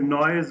kind of a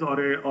noise or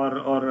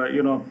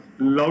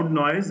loud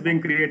noise being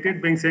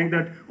created, saying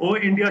that, oh,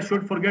 India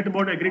should forget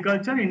about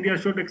agriculture. India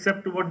should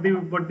accept what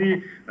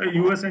the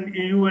US and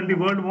EU and the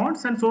world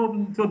wants. And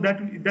so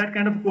that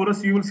kind of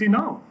chorus you will see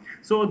now.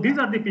 So these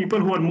are the people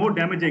who are more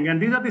damaging,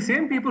 and these are the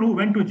same people who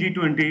went to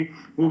G20,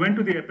 who went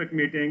to the APEC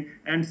meeting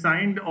and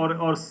signed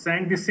or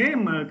sang the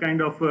same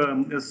kind of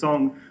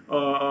song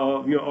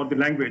or the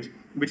language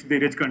which the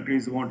rich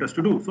countries want us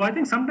to do. So I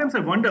think sometimes I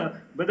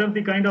wonder whether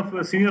the kind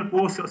of senior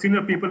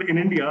people in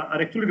India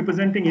are actually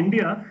representing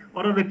India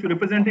or are actually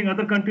representing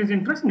other countries'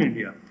 interest in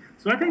India.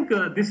 So I think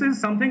this is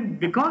something,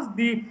 because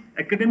the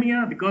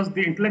academia, because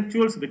the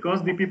intellectuals,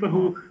 because the people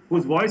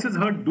whose voice is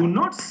heard do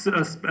not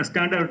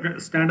stand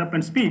up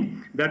and speak.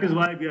 That is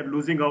why we are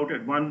losing out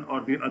at one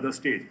or the other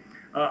stage.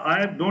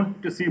 I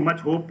don't see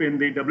much hope in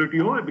the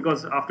WTO,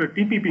 because after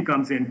TPP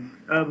comes in,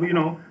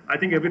 I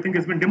think everything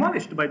has been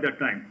demolished by that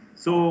time.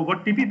 So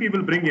what TPP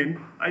will bring in,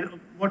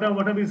 what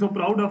are we so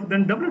proud of,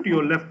 then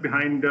WTO left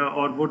behind,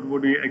 or what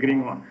would we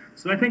agreeing on?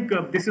 So I think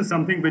this is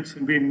something which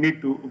we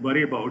need to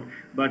worry about.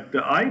 But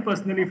I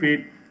personally feel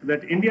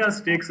that India's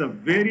stakes are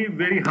very,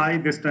 very high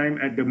this time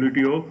at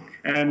WTO.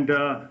 And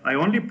I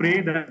only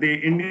pray that the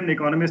Indian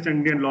economists and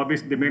Indian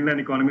lobbyists, the mainland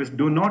economists,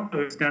 do not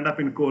stand up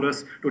in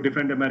chorus to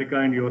defend America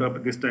and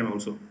Europe this time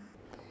also.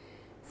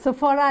 So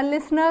for our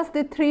listeners,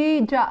 the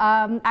three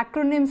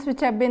acronyms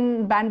which have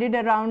been bandied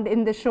around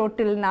in the show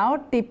till now: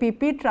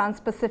 TPP,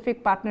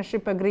 Trans-Pacific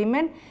Partnership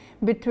Agreement,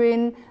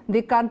 between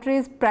the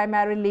countries,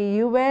 primarily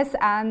US,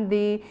 and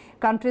the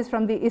countries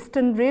from the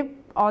Eastern Rib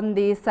on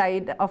the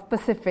side of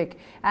Pacific.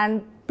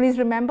 And please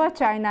remember,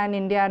 China and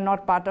India are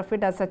not part of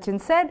it, as Sachin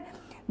said.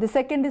 The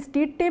second is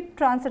TTIP,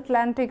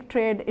 Transatlantic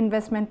Trade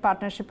Investment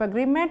Partnership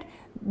Agreement,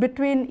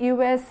 between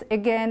US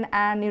again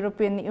and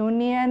European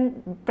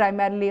Union,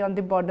 primarily on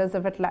the borders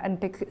of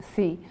Atlantic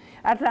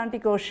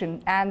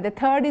Ocean. And the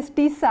third is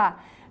TISA,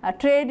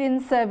 Trade in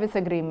Service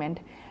Agreement.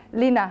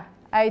 Lina,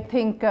 I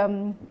think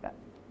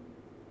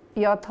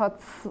your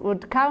thoughts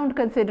would count,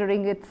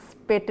 considering its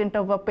patent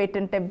over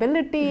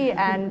patentability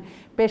and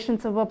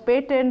patience over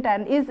patent,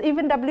 and is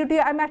even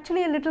WTO. I'm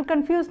actually a little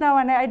confused now,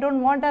 and I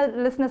don't want our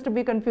listeners to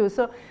be confused.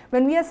 So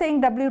when we are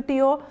saying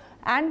WTO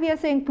and we are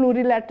saying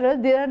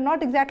plurilateral, they are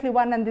not exactly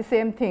one and the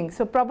same thing.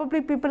 So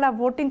probably people are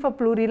voting for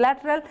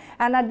plurilateral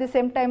and at the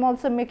same time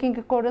also making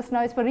a chorus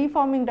noise for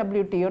reforming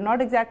WTO, not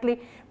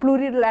exactly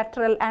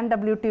plurilateral and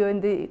WTO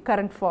in the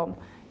current form.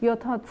 Your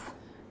thoughts?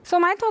 So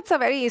my thoughts are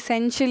very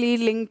essentially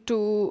linked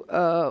to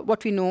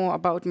what we know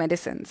about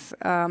medicines.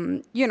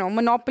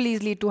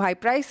 Monopolies lead to high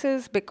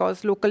prices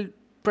because local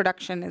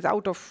production is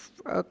out of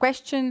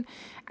question,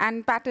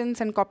 and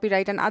patents and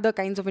copyright and other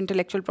kinds of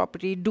intellectual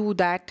property do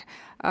that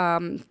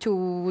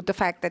to the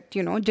fact that,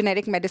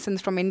 generic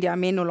medicines from India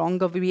may no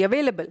longer be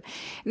available.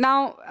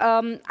 Now,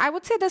 I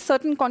would say there's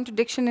certain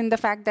contradiction in the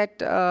fact that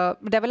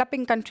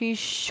developing countries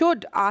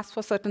should ask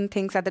for certain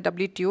things at the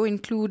WTO,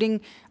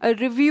 including a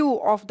review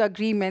of the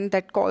agreement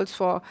that calls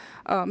for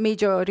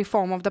major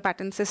reform of the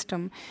patent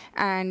system.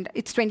 And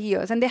it's 20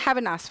 years, and they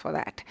haven't asked for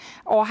that,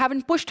 or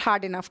haven't pushed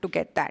hard enough to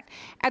get that.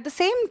 At the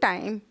same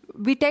time,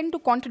 we tend to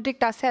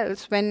contradict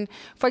ourselves when,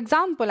 for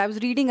example, I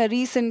was reading a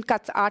recent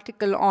CUTS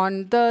article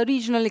on the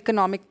Regional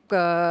Economic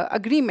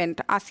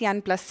Agreement,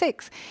 ASEAN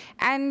 +6,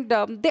 and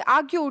they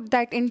argued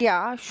that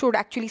India should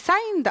actually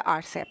sign the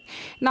RCEP.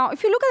 Now,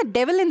 if you look at the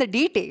devil in the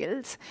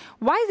details,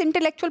 why is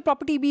intellectual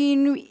property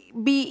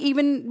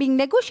even being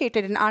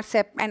negotiated in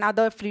RCEP and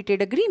other free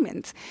trade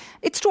agreements?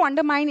 It's to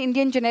undermine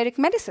Indian generic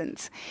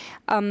medicines.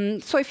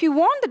 So if you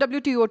want the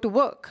WTO to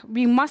work,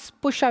 we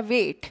must push our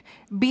weight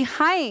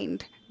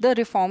behind the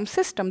reform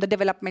system, the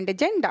development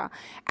agenda,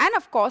 and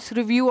of course,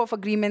 review of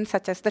agreements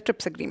such as the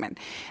TRIPS agreement.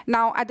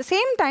 Now, at the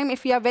same time,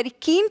 if we are very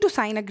keen to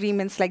sign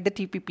agreements like the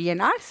TPP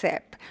and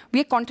RCEP,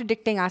 we are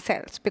contradicting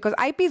ourselves, because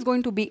IP is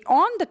going to be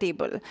on the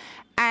table,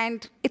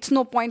 and it's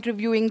no point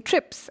reviewing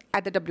TRIPS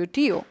at the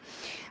WTO.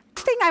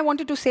 thing I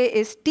wanted to say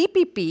is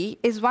TPP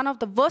is one of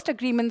the worst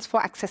agreements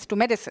for access to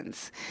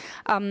medicines.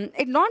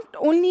 It not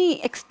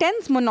only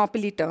extends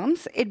monopoly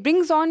terms, it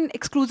brings on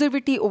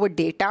exclusivity over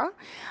data,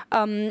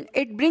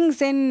 it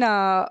brings in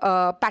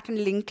patent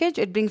linkage,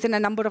 it brings in a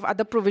number of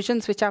other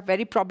provisions which are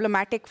very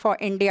problematic for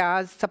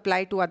India's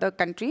supply to other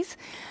countries.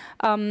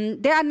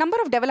 There are a number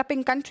of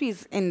developing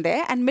countries in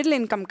there and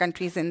middle-income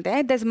countries in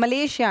there. There's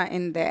Malaysia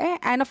in there.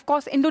 And of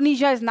course,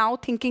 Indonesia is now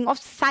thinking of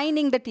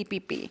signing the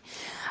TPP.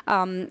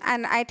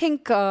 And I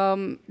think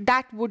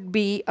that would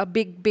be a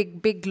big,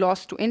 big, big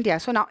loss to India.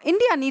 So now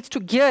India needs to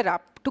gear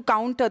up to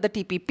counter the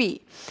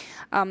TPP.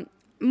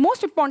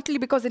 Most importantly,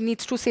 because it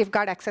needs to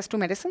safeguard access to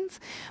medicines.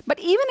 But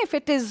even if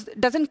it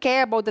doesn't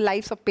care about the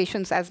lives of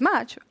patients as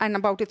much and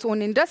about its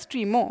own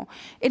industry more,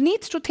 it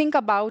needs to think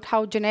about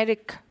how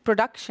generic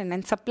production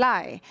and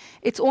supply,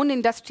 its own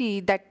industry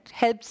that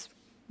helps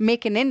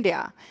make in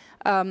India,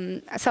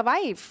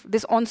 survive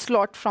this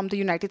onslaught from the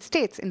United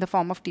States in the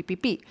form of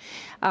TPP.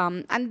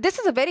 And this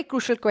is a very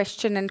crucial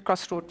question and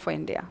crossroad for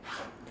India.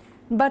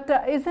 But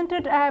isn't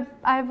it,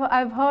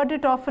 I've heard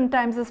it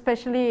oftentimes,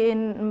 especially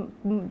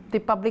in the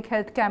public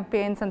health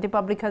campaigns and the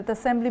public health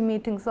assembly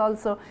meetings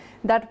also,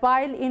 that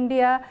while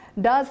India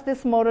does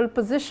this moral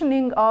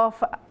positioning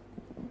of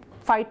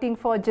fighting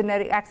for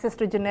generic access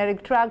to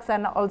generic drugs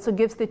and also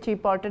gives the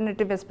cheap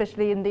alternative,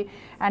 especially in the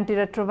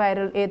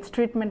antiretroviral AIDS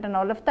treatment and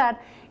all of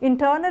that,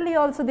 internally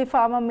also the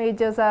pharma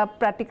majors are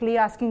practically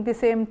asking the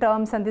same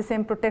terms and the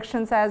same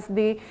protections as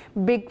the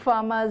big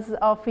pharmas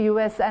of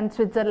US and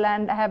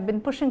Switzerland have been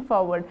pushing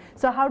forward.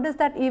 So how does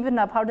that even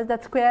up? How does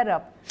that square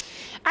up?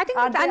 I think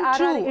that's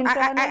untrue.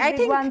 I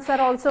think ones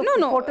are also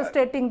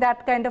photostating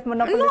that kind of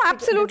monopolistic No,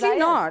 absolutely desires.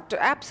 Not.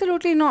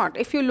 Absolutely not.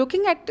 If you're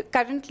looking at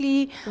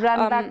currently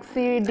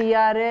Ranbaxy,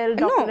 DRL,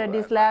 Dr.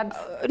 Reddy's Labs.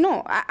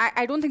 No,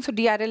 I don't think so.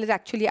 DRL is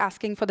actually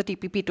asking for the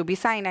TPP to be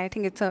signed. I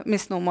think it's a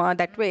misnomer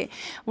that way.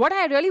 What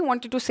I really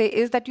wanted to say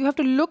is that you have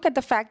to look at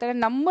the fact that a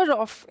number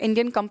of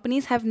Indian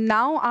companies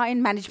are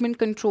in management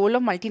control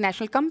of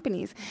multinational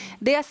companies.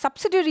 They are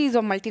subsidiaries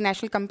of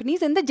multinational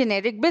companies in the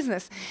generic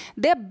business.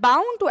 They're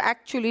bound to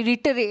actually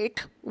reiterate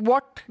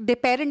what the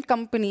parent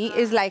company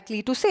is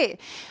likely to say.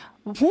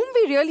 Whom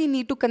we really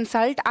need to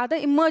consult are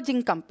the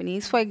emerging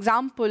companies. For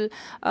example,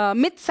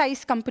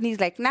 mid-sized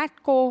companies like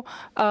Natco,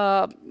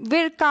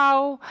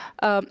 Virchow,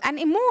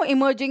 and more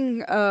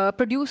emerging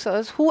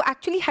producers who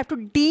actually have to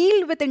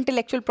deal with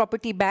intellectual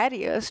property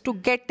barriers to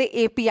get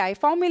the API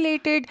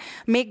formulated,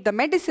 make the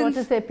medicines.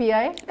 What is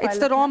API? It's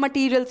the raw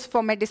materials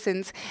for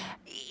medicines.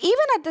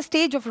 Even at the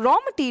stage of raw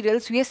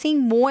materials, we are seeing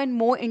more and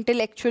more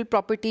intellectual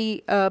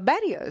property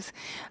barriers.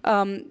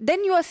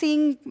 Then you are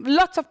seeing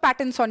lots of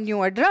patents on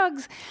newer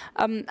drugs.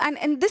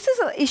 And this is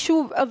an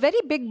issue, a very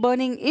big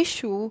burning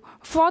issue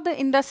for the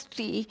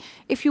industry,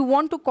 if you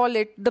want to call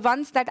it, the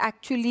ones that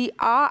actually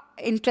are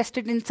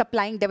interested in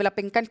supplying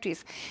developing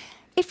countries.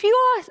 If you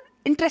are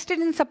interested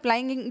in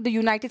supplying the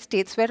United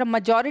States, where a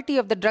majority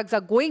of the drugs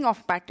are going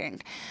off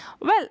patent,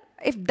 well,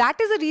 if that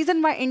is the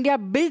reason why India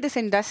built this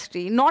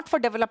industry, not for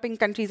developing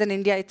countries and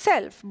India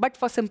itself, but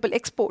for simple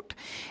export,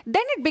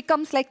 then it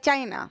becomes like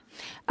China.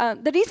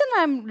 The reason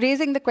why I'm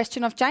raising the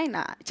question of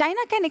China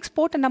can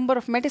export a number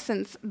of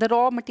medicines, the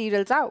raw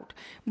materials out,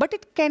 but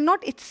it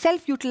cannot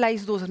itself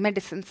utilize those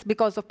medicines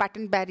because of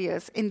patent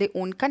barriers in their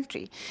own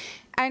country.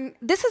 And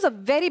this is a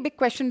very big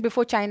question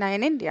before China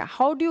and India.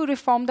 How do you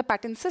reform the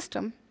patent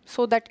system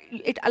so that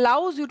it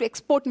allows you to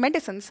export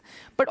medicines,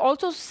 but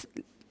also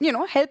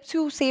helps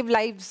you save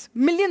lives,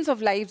 millions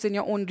of lives in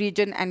your own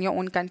region and your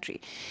own country?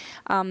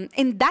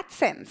 In that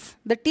sense,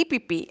 the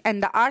TPP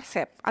and the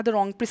RCEP are the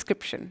wrong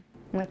prescription.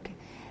 Okay.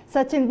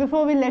 Sachin,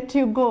 before we let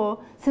you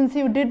go, since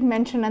you did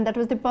mention, and that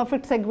was the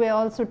perfect segue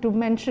also to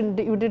mention,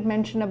 you did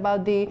mention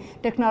about the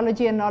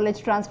technology and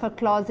knowledge transfer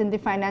clause in the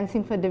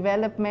financing for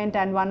development,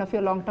 and one of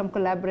your long-term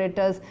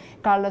collaborators,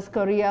 Carlos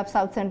Correa of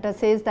South Center,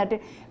 says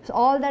that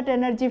all that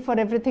energy for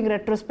everything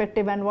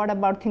retrospective, and what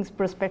about things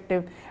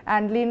prospective?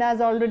 And Lena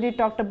has already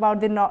talked about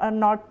the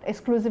not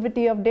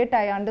exclusivity of data.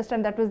 I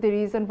understand that was the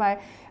reason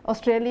why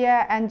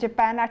Australia and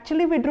Japan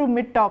actually withdrew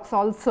mid-talks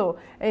also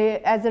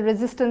as a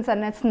resistance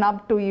and a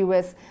snub to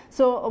US.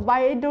 So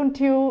why don't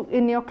you,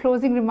 in your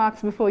closing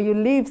remarks before you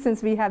leave,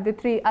 since we have the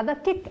three other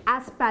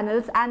kick-ass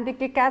panels and the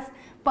kick-ass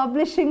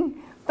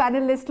publishing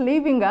panelists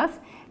leaving us,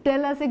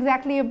 tell us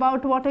exactly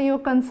about what are your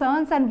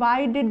concerns and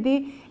why did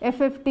the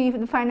FFT,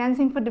 the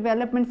Financing for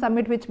Development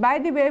Summit, which by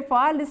the way for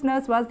our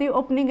listeners was the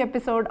opening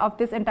episode of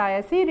this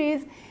entire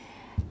series,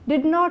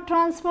 did not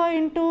transfer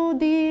into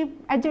the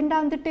agenda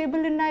on the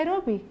table in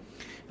Nairobi?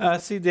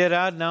 See, there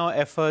are now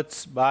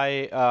efforts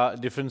by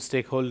different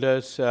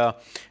stakeholders.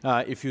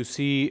 If you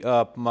see,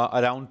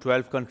 around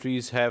 12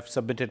 countries have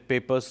submitted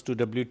papers to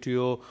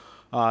WTO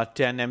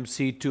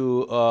 10MC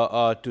to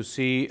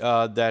see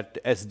that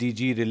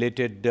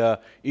SDG-related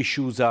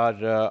issues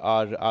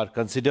are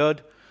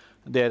considered.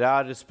 There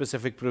are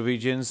specific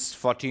provisions,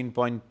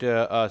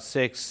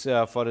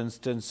 14.6, for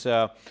instance,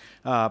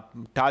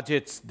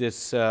 targets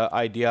this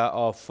idea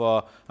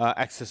of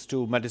access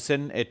to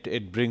medicine.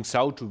 It brings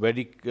out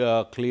very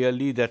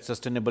clearly that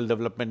sustainable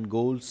development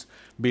goals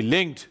be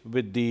linked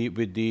with the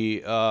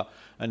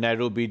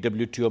Nairobi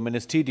WTO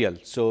ministerial.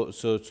 So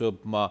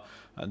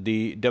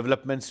the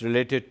developments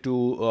related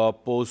to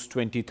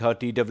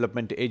post-2030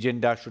 development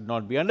agenda should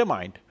not be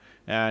undermined.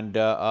 And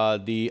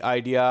the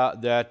idea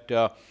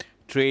that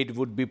trade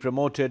would be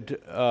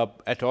promoted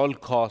at all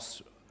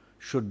costs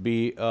should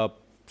be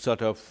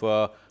sort of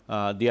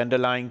the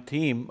underlying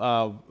theme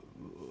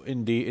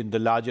in the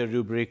larger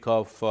rubric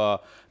of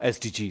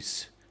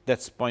SDGs.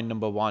 That's point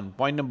number one.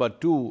 Point number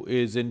two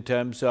is in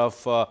terms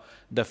of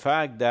the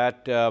fact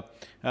that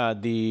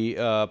the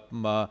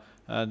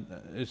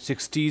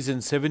 60s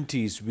and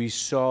 70s we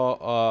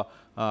saw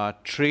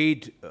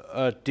trade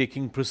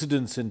taking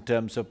precedence in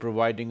terms of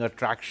providing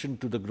attraction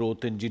to the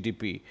growth in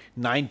GDP.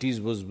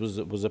 90s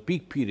was a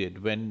peak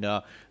period when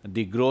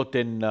the growth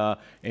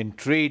in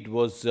trade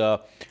was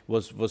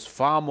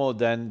far more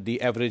than the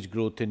average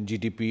growth in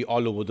GDP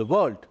all over the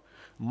world.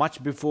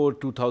 Much before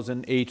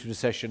 2008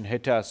 recession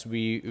hit us,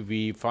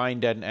 we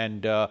find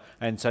and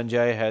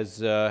Sanjay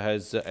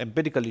has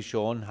empirically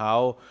shown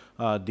how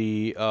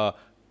the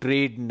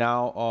trade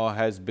now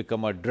has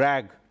become a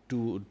drag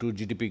to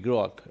GDP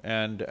growth,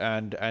 and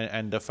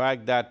the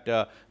fact that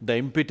the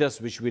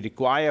impetus which we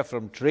require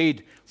from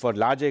trade for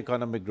larger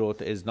economic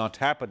growth is not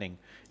happening.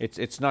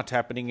 It's not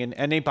happening in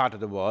any part of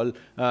the world.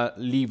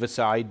 Leave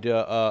aside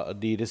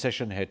the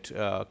recession hit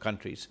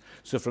countries.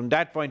 So from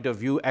that point of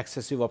view,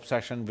 excessive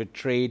obsession with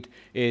trade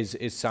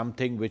is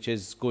something which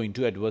is going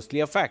to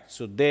adversely affect.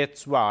 So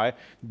that's why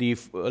the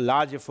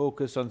larger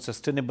focus on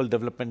sustainable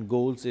development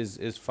goals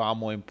is far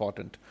more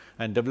important.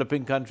 And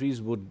developing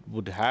countries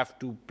would have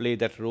to play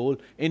that role.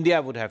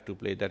 India would have to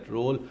play that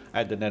role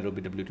at the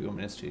Nairobi WTO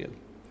ministerial.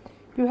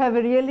 You have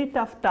a really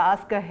tough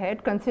task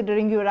ahead,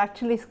 considering you're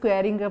actually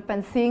squaring up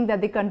and seeing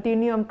that the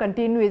continuum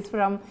continues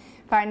from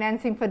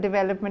financing for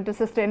development to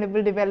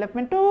sustainable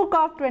development to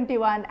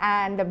COP21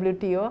 and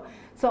WTO.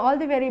 So all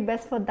the very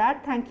best for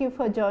that. Thank you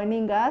for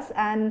joining us.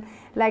 And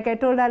like I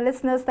told our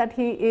listeners, that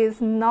he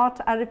is not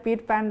a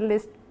repeat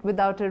panelist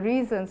without a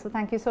reason. So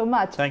thank you so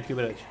much. Thank you,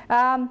 Viraj.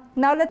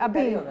 Now let's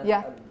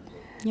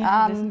it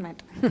doesn't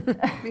matter.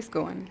 Please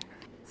go on.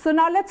 So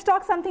now let's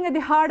talk something at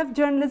the heart of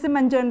journalism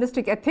and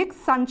journalistic ethics,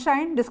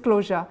 sunshine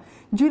disclosure.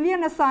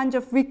 Julian Assange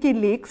of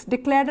WikiLeaks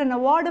declared an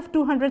award of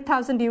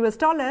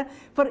 $200,000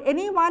 for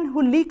anyone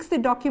who leaks the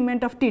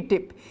document of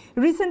TTIP.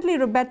 Recently,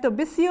 Roberto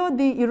Bisio,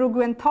 the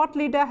Uruguayan thought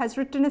leader, has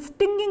written a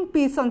stinging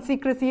piece on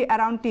secrecy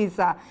around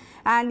TISA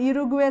and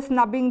Uruguay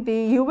snubbing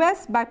the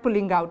US by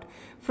pulling out.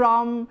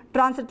 From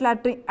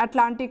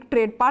transatlantic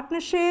trade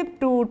partnership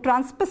to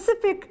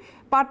trans-Pacific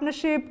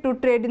partnership to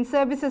trade in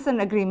services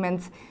and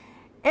agreements.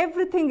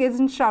 Everything is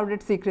in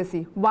shrouded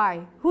secrecy.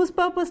 Why? Whose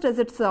purpose does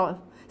it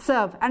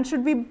serve? And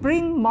should we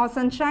bring more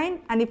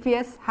sunshine? And if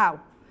yes, how?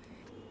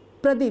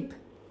 Pradeep.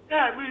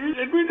 Yeah,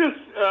 let me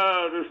just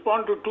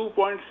respond to 2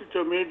 points which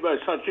are made by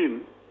Sachin.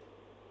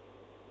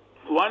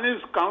 One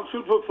is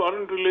Council for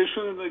Foreign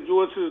Relations in the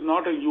US is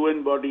not a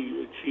UN body,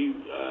 which he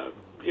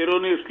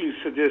erroneously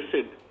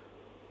suggested.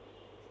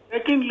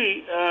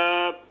 Secondly,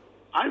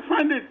 I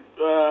find it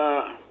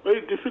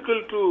very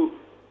difficult to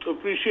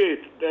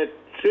appreciate that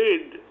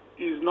trade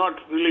is not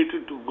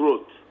related to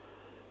growth.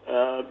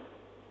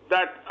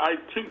 That I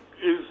think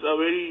is a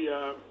very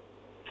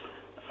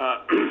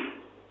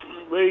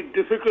very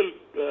difficult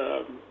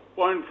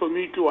point for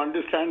me to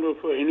understand or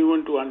for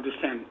anyone to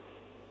understand.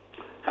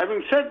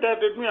 Having said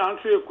that, let me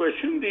answer your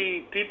question.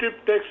 The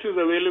TTIP text is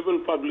available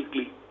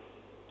publicly,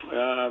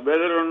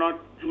 whether or not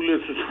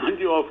Julius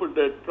Assange offered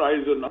that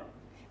prize or not.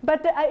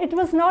 But it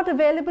was not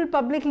available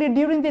publicly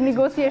during the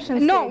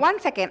negotiations. No, 1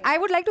 second. I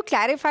would like to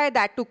clarify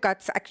that to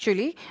Kutz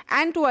actually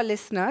and to our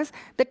listeners.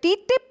 The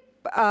TTIP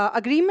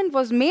agreement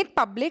was made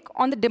public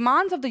on the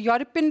demands of the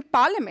European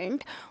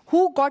Parliament,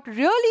 who got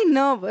really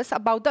nervous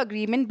about the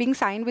agreement being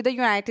signed with the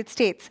United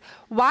States.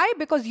 Why?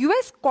 Because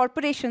US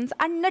corporations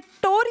are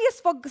notorious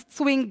for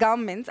suing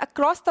governments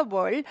across the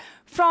world,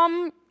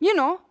 from,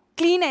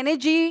 clean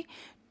energy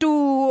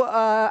to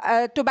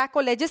tobacco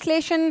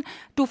legislation,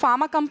 to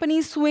pharma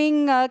companies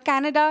suing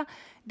Canada.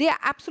 They are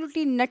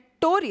absolutely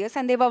notorious,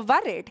 and they were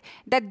worried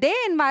that their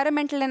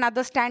environmental and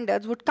other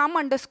standards would come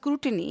under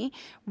scrutiny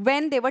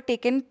when they were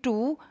taken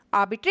to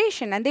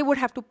arbitration, and they would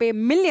have to pay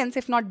millions,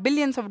 if not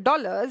billions of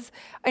dollars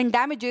in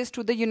damages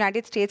to the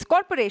United States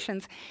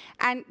corporations.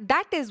 And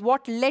that is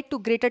what led to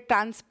greater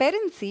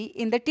transparency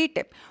in the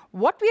TTIP.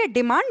 What we are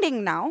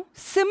demanding now,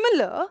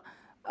 similar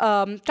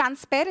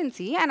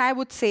transparency, and I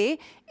would say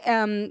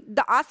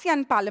the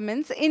ASEAN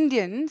parliaments,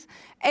 Indians,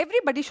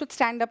 everybody should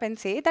stand up and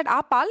say that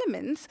our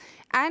parliaments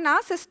and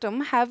our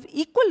system have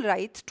equal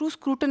rights to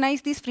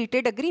scrutinize these free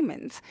trade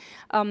agreements.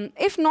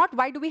 If not,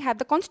 why do we have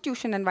the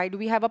constitution and why do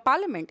we have a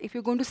parliament? If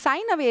you're going to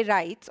sign away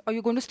rights or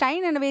you're going to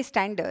sign away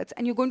standards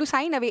and you're going to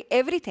sign away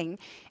everything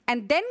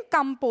and then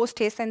come post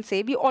haste and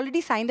say, we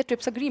already signed the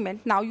TRIPS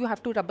agreement, now you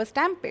have to rubber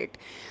stamp it.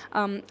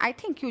 I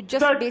think you're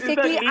just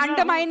basically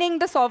undermining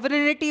the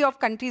sovereignty of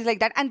countries like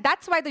that. And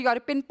that's why the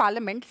European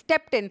Parliament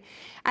stepped in.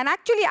 And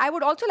actually, I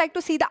would also like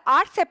to see the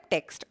RCEP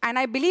text. And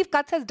I believe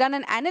Kutz has done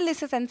an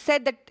analysis and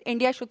said that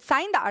India should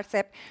sign the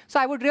RCEP. So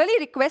I would really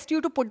request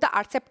you to put the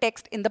RCEP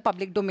text in the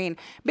public domain.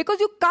 Because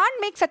you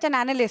can't make such an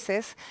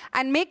analysis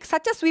and make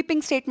such a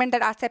sweeping statement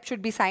that RCEP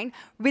should be signed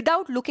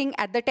without looking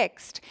at the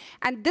text.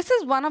 And this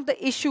is one of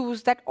the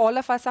issues that all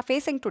of us are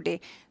facing today.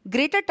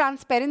 Greater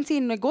transparency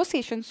in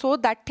negotiations so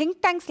that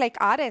think tanks like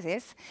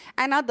RSS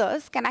and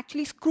others can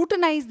actually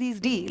scrutinize these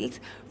deals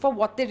for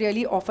what they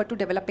really offer to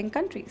developing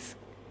countries.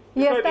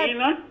 Yes,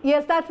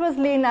 that was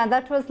Lena.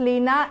 That was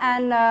Lena.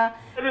 And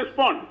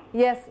respond.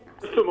 Yes.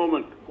 Just a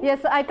moment.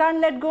 Yes, I can't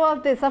let go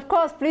of this. Of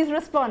course, please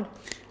respond.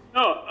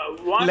 No,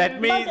 let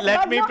me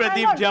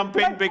Pradeep jump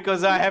in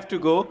because I have to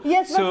go.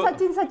 Yes, but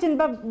Sachin,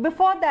 but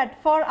before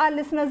that, for our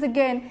listeners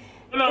again,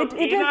 Lena for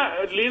India.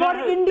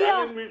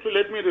 Challenged me to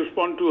let me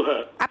respond to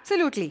her.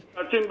 Absolutely.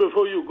 Sachin,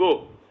 before you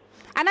go.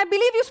 And I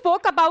believe you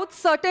spoke about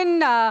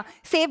certain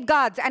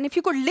safeguards. And if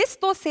you could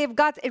list those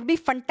safeguards, it would be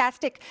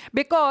fantastic.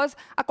 Because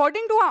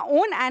according to our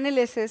own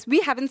analysis,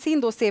 we haven't seen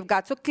those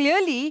safeguards. So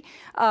clearly,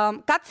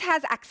 Kutz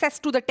has access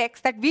to the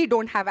text that we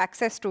don't have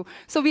access to.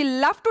 So we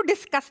love to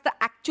discuss the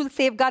actual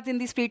safeguards in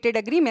these free trade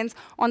agreements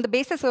on the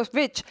basis of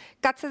which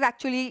Kutz is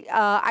actually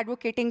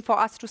advocating for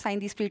us to sign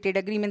these free trade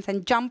agreements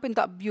and jump in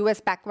the US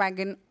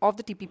backwagon of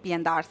the TPP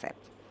and the RCEP.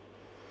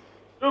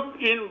 Look,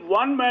 in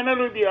one manner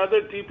or the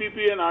other,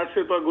 TPP and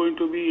RCEP are going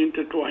to be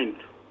intertwined.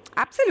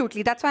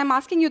 Absolutely. That's why I'm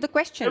asking you the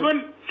question.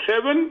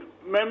 Seven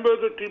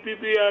members of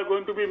TPP are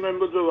going to be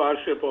members of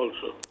RCEP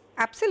also.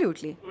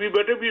 Absolutely. We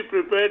better be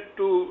prepared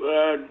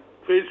to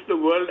face the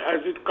world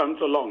as it comes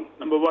along,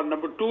 number one.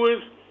 Number two is,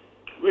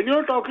 when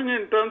you're talking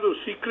in terms of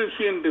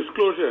secrecy and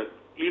disclosure,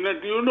 Lena,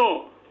 do you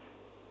know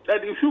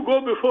that if you go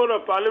before a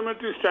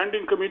parliamentary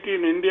standing committee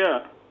in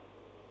India,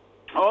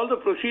 all the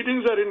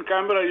proceedings are in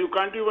camera. You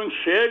can't even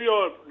share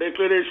your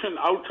declaration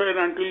outside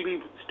until the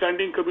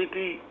standing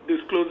committee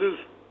discloses,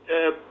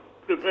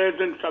 prepares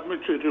and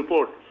submits its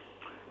report.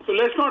 So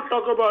let's not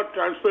talk about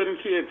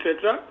transparency,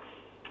 etc.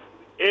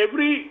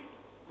 Every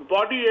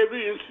body,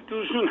 every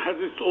institution has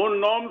its own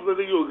norms,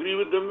 whether you agree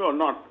with them or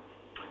not.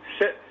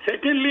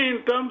 Secondly,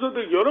 in terms of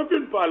the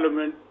European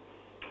Parliament,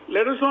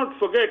 let us not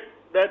forget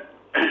that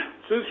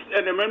since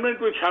an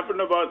amendment which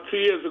happened about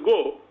 3 years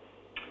ago,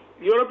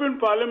 European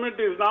Parliament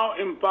is now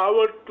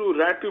empowered to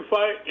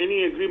ratify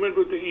any agreement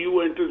with the EU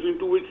enters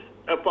into, which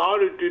a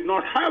power it did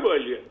not have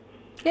earlier.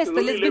 Yes,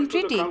 the Lisbon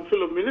Treaty. The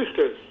Council of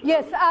Ministers.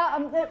 Yes,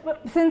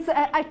 since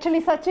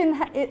actually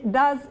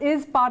Sachin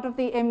is part of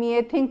the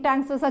MEA think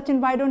tank, so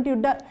Sachin, why don't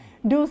you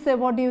do say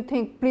what do you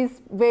think?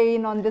 Please weigh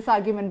in on this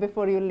argument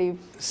before you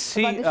leave.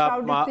 See,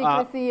 about the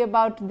shrouded secrecy,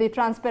 about the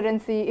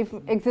transparency, if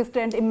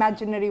existent,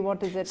 imaginary,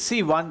 what is it?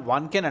 See,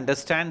 one can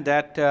understand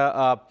that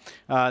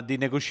the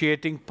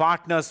negotiating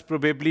partners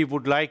probably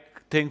would like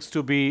things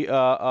to be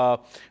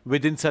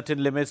within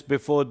certain limits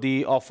before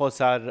the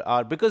offers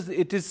are because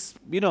it is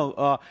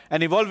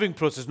an evolving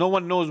process. No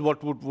one knows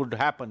what would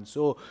happen.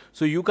 So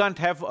you can't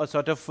have a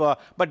sort of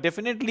but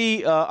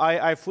definitely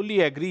I fully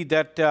agree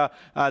that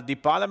the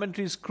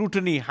parliamentary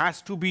scrutiny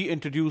has to be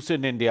introduced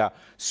in India.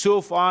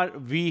 So far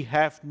we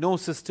have no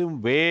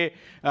system where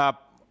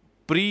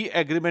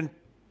pre-agreement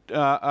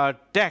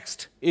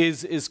text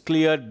is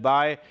cleared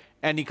by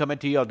any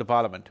committee of the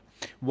parliament.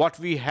 What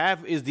we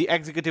have is the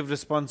executive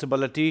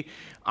responsibility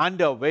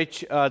under which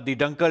the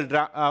Dunkel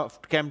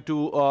draft came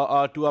to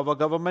our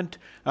government,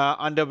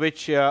 under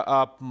which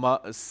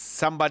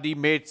somebody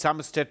made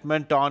some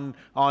statement on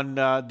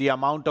the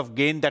amount of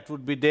gain that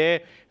would be there.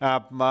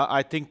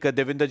 I think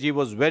Devinderji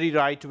was very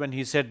right when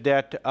he said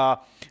that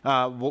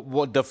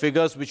the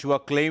figures which were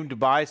claimed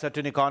by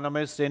certain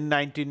economists in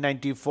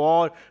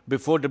 1994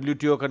 before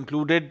WTO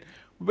concluded,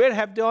 where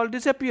have they all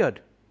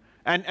disappeared?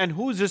 And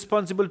who is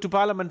responsible to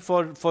Parliament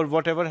for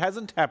whatever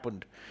hasn't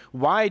happened?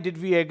 Why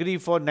did we agree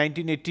for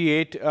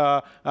 1988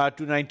 to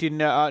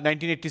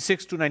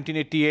 1986 to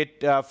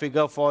 1988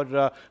 figure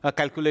for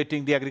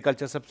calculating the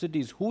agriculture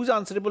subsidies? Who's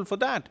answerable for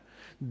that?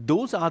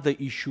 Those are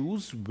the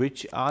issues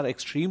which are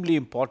extremely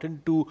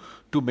important to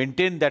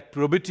maintain that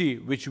probity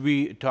which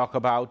we talk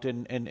about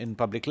in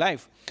public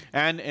life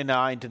and in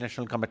our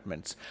international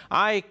commitments.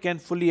 I can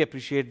fully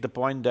appreciate the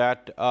point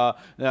that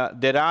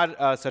there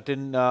are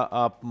certain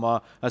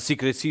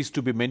secrecies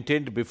to be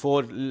maintained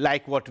before,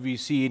 like what we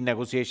see in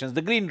negotiations,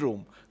 the green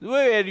room,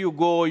 where you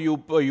go,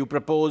 you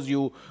propose,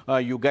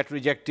 you get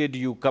rejected,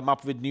 you come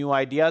up with new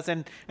ideas,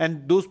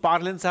 and those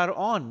parlance are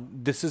on.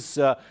 This is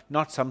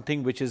not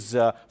something which is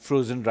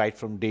frozen right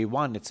from day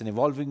one. It's an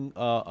evolving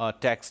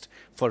text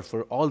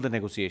for all the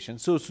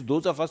negotiations. So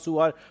those of us who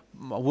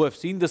have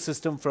seen the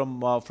system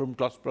from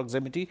close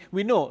proximity,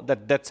 we know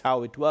that that's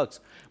how it works.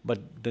 But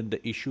then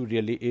the issue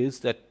really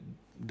is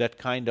that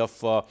kind of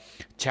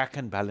check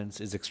and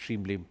balance is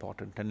extremely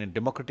important. And in a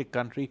democratic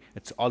country,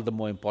 it's all the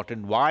more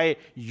important. Why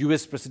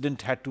US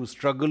President had to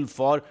struggle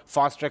for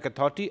fast-track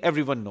authority,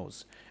 everyone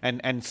knows.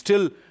 And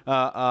still,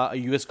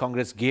 US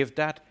Congress gave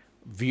that.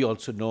 We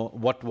also know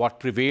what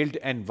prevailed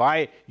and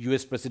why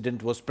US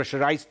President was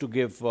pressurized to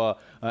give.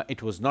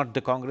 It was not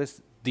the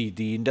Congress.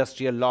 The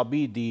industrial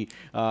lobby,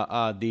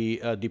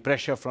 the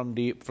pressure from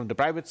the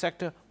private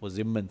sector was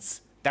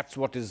immense. That's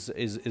what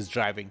is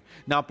driving.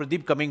 Now,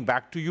 Pradeep, coming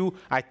back to you,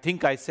 I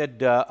think I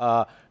said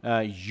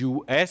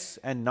US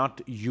and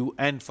not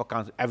UN for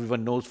council.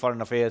 Everyone knows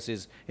Foreign Affairs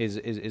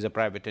is a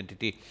private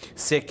entity.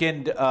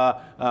 Second,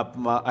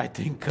 I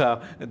think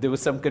there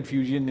was some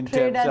confusion in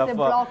Trade terms as of a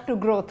block to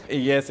growth.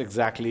 Yes,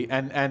 exactly.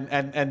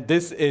 And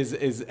this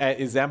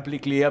is amply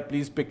clear.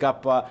 Please pick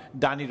up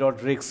Dani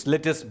Rodriguez's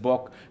latest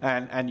book,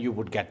 and you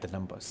would get the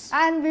numbers.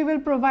 And we will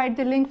provide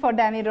the link for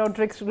Dani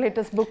Rodriguez's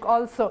latest book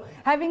also.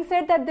 Having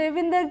said that,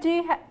 Devinder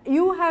ji,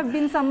 you have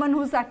been someone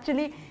who's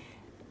actually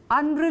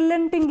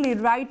unrelentingly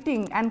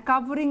writing and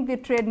covering the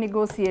trade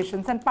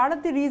negotiations. And part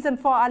of the reason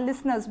for our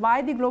listeners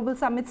why the Global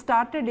Summit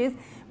started is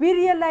we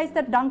realized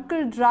that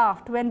Dunkel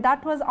draft, when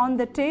that was on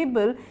the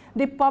table,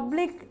 the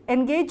public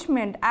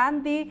engagement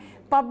and the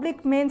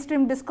public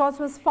mainstream discourse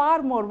was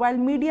far more, while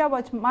media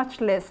was much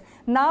less.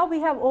 Now we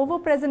have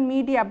over-present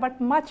media,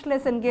 but much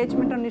less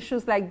engagement on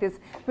issues like this,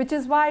 which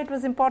is why it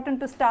was important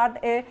to start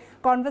a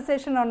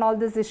conversation on all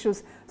these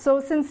issues. So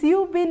since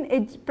you've been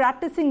a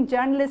practicing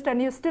journalist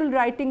and you're still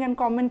writing and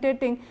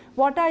commentating,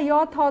 what are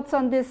your thoughts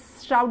on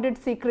this shrouded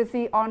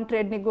secrecy on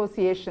trade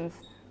negotiations?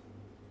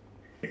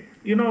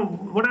 You know,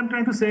 what I'm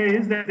trying to say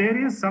is that there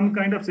is some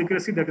kind of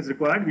secrecy that is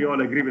required. We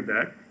all agree with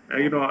that.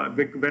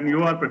 When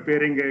you are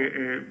preparing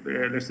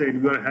let's say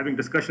you are having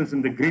discussions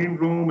in the green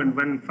room, and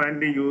when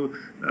finally you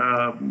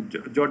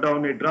jot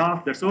down a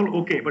draft, that's all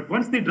okay. But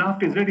once the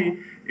draft is ready,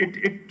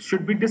 it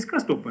should be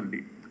discussed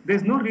openly.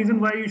 There's no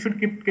reason why you should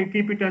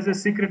keep it as a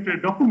secret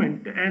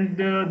document, and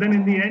then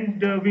in the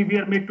end we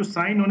are made to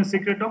sign on a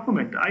secret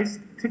document. I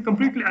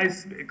completely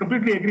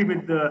agree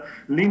with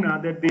Lena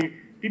that the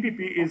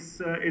TPP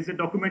is a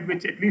document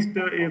which, at least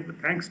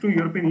thanks to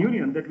European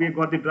Union, that we have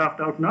got the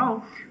draft out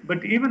now.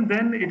 But even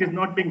then, it is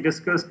not being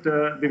discussed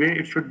the way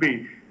it should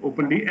be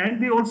openly,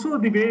 and also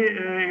the way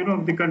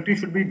the country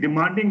should be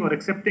demanding or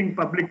accepting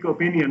public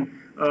opinion,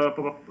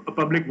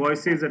 public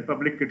voices, and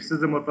public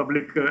criticism or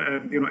public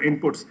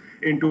inputs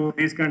into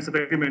these kinds of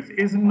agreements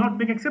is not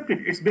being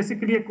accepted. It's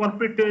basically a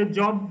corporate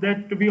job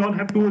that we all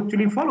have to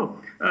actually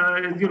follow.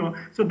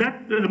 So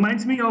that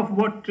reminds me of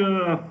what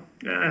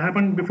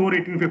happened before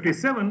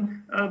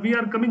 1857. We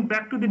are coming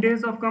back to the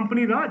days of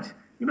Company Raj.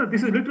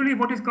 This is literally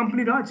what is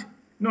Company Raj.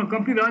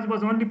 Company Raj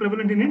was only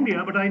prevalent in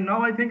India, but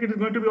now I think it is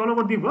going to be all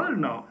over the world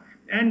now.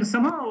 And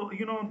somehow,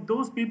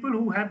 those people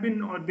who have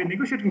been on the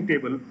negotiating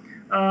table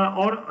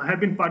or have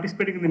been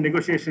participating in the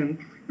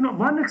negotiation,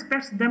 one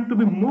expects them to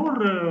be more,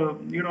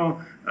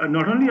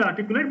 not only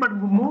articulate, but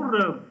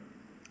more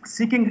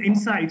seeking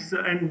insights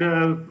and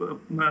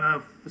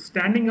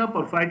standing up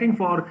or fighting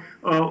for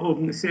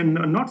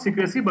not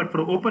secrecy but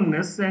for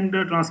openness and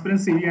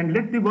transparency, and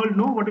let the world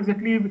know what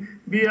exactly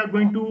we are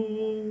going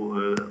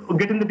to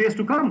get in the days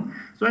to come.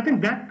 So I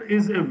think that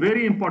is a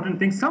very important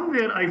thing.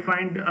 Somewhere I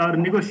find our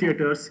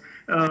negotiators,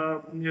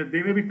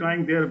 they may be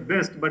trying their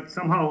best, but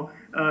somehow,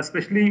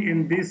 especially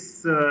in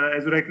this,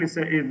 as you rightly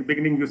said in the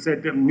beginning, you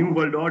said New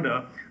World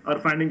Order, are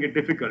finding it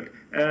difficult.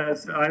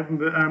 As I'm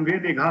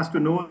really aghast to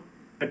know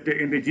that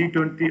in the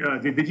G20,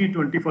 the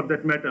G20 for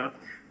that matter,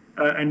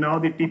 and now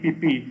the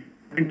TPP,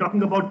 and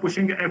talking about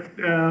pushing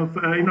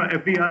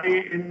FDI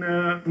in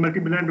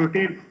multi-billion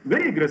retail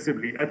very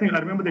aggressively. I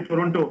remember the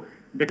Toronto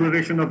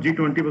Declaration of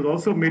G20 was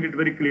also made it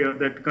very clear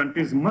that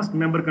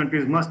member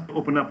countries must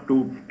open up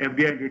to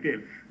FDI retail.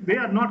 They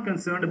are not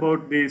concerned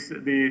about the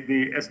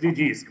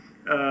SDGs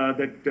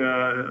that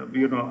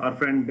our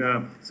friend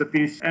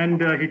Satish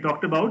and he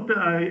talked about,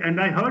 and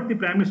I heard the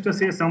Prime Minister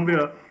say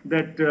somewhere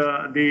that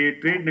the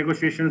trade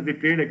negotiations, the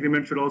trade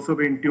agreement should also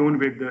be in tune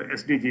with the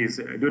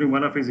SDGs during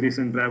one of his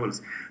recent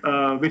travels,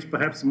 which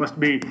perhaps must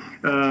be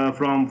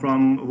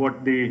from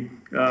what the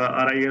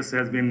RIS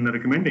has been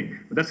recommending.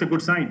 That's a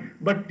good sign.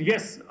 But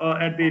yes,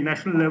 at the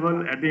national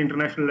level, at the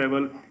international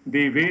level,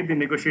 the way the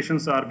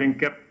negotiations are being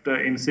kept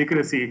in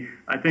secrecy,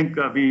 I think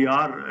we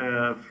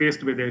are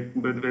faced with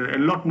a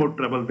lot more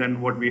trouble than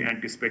what we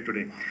anticipate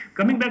today.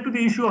 Coming back to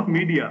the issue of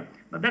media,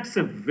 now that's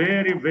a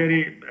very,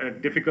 very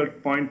difficult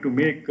point to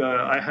make.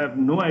 I have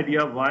no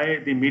idea why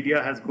the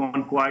media has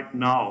gone quiet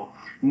now.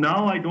 Now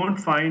I don't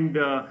find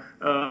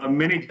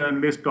many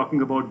journalists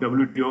talking about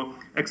WTO,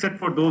 except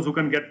for those who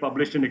can get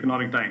published in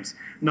Economic Times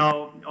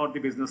now or the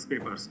business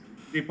papers.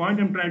 The point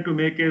I'm trying to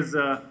make is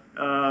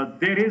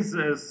there is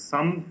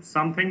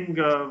something,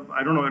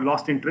 I don't know,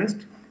 lost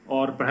interest,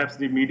 or perhaps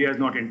the media is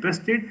not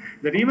interested,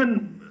 that even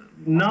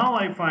now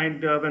I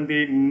find when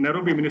the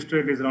Nairobi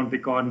ministerial is around the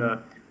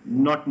corner,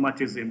 not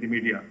much is in the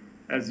media,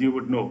 as you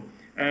would know.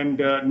 And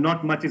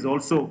not much is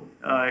also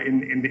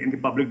in the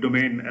public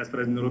domain as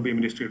far as Nairobi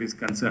ministerial is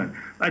concerned.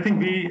 I think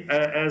we,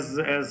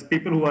 as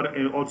people who are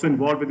also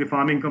involved with the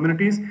farming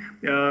communities,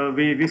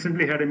 we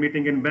recently had a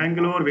meeting in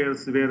Bangalore where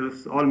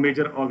all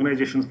major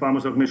organizations,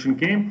 farmers organization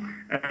came,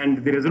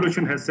 and the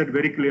resolution has said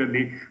very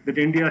clearly that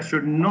India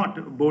should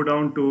not bow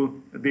down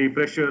to the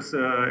pressures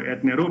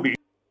at Nairobi.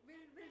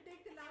 We'll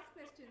take the last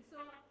question. So,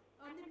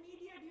 on the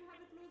media, do you have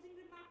a closing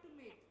remark to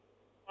make?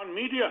 On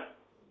media?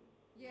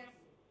 Yes.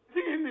 I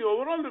think in the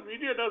overall, the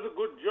media does a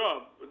good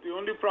job. But the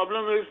only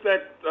problem is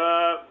that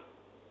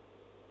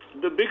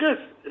the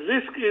biggest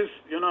risk is,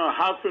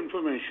 half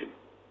information.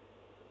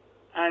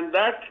 And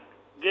that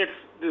gets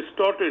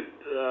distorted,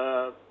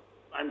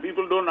 and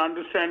people don't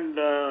understand,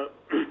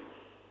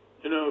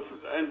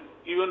 and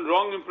even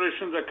wrong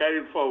impressions are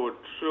carried forward.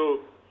 So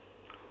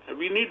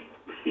we need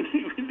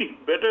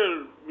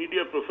better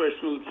media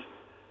professionals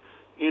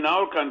in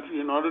our country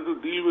in order to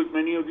deal with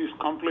many of these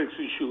complex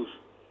issues.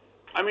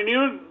 I mean,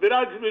 even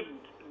Biraj, with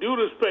due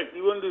respect,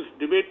 even this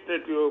debate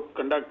that you're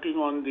conducting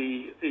on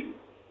the thing,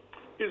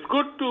 it's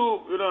good to,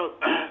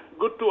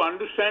 good to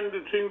understand the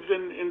things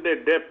in their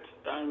depth.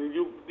 I mean,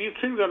 these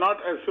things are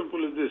not as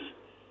simple as this.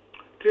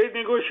 Trade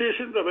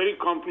negotiations are very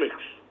complex.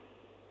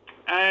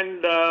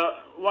 And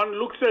one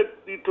looks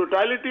at the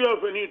totality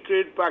of any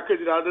trade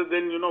package rather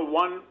than,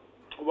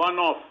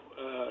 one-off.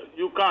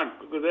 You can't,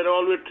 because there are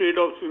always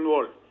trade-offs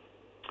involved.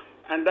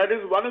 And that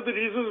is one of the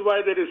reasons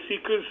why there is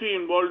secrecy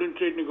involved in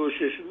trade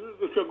negotiations.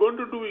 If you're going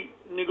to do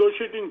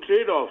negotiating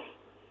trade-offs,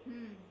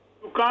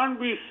 you can't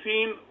be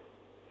seen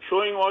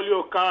showing all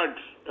your cards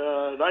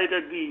right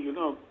at the,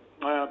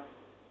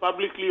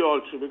 publicly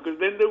also, because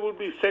then there would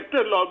be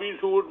sector lobbies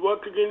who would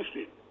work against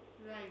it.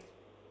 Right.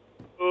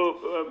 So,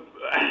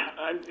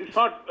 and it's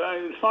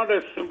not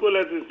as simple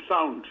as it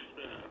sounds.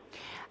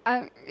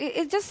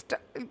 It just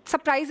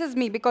surprises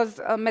me because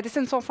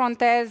Médecins Sans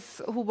Frontières,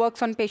 who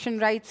works on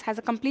patient rights, has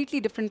a completely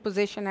different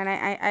position, and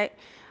I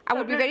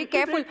would be very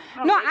careful.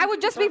 No, I would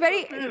just be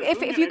very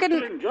if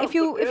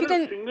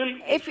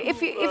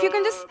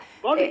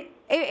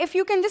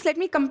you can just let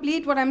me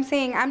complete what I'm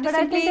saying. I'm just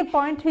simply. I think the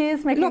point he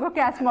is making.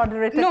 Okay, as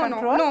moderator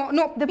control.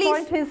 No. The please,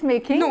 point he is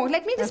making. No,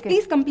 let me just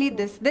please complete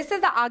this. This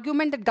is the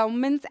argument that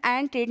governments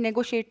and trade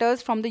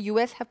negotiators from the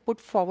US have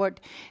put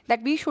forward,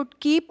 that we should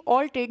keep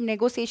all trade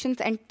negotiations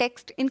and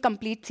text in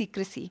complete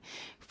secrecy.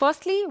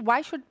 Firstly,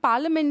 why should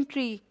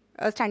parliamentary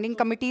standing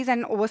committees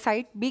and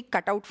oversight be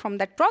cut out from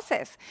that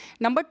process?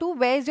 Number two,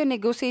 where is your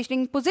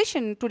negotiating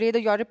position? Today,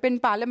 the European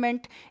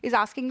Parliament is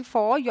asking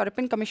for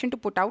European Commission to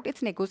put out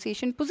its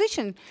negotiation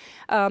position.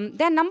 There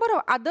are a number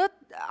of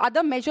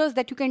other measures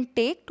that you can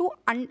take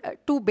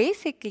to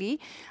basically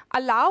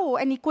allow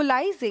an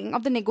equalizing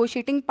of the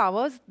negotiating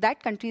powers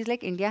that countries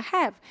like India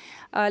have.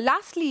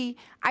 Lastly,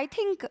 I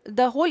think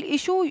the whole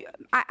issue,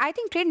 I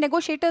think trade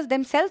negotiators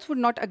themselves would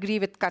not agree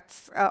with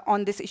cuts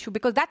on this issue,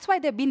 because that's why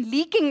they've been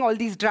leaking all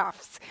these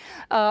drafts.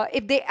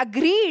 If they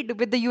agreed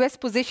with the US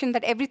position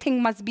that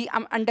everything must be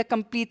under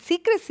complete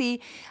secrecy,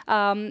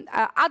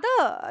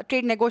 other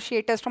trade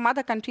negotiators from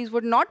other countries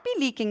would not be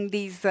leaking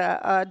these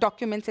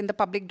documents in the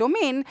public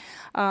domain.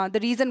 The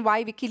reason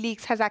why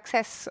WikiLeaks has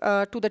access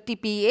to the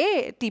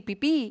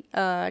TPP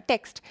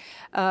text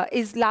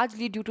is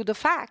largely due to the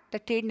fact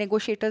that trade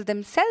negotiators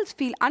themselves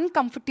feel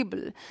uncomfortable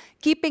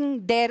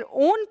keeping their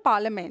own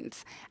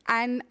parliaments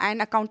and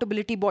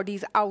accountability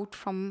bodies out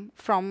from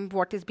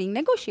what is being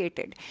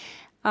negotiated.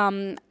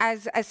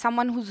 As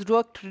someone who's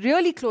worked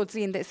really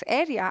closely in this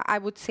area, I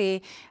would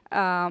say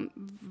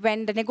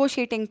when the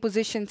negotiating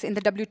positions in the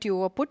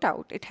WTO are put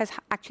out, it has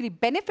actually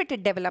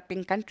benefited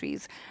developing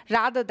countries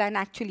rather than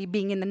actually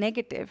being in the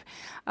negative.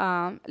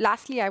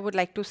 Lastly, I would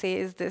like to say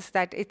is this,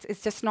 that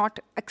it's just not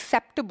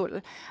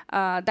acceptable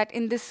that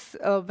in this,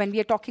 when we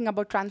are talking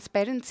about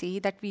transparency,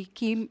 that we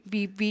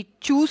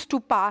choose to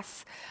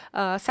pass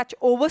such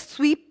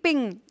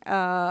oversweeping,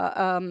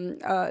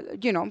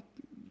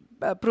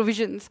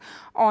 provisions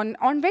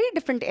on very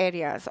different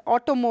areas: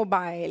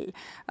 automobile,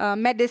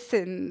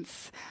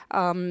 medicines,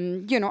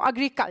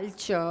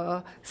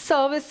 agriculture,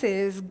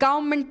 services,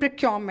 government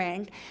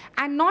procurement,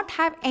 and not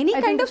have any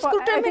kind of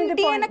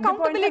scrutiny and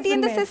accountability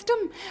in the system.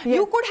 Yes.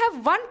 You could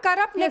have one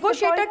corrupt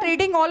negotiator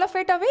trading all of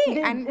it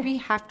away, and we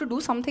have to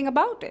do something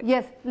about it.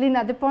 Yes,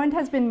 Lina, the point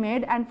has been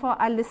made, and for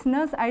our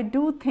listeners, I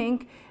do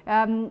think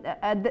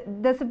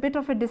there's a bit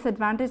of a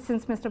disadvantage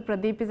since Mr.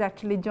 Pradeep is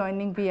actually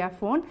joining via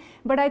phone,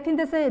 but I think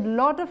there's a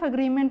lot of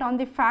agreement on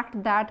the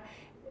fact that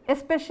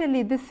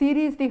especially this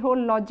series, the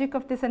whole logic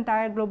of this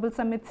entire Global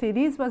Summit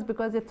series was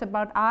because it's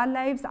about our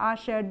lives, our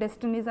shared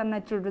destinies, and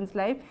our children's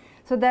life.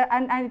 So there,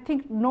 and I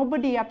think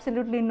nobody,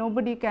 absolutely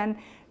nobody can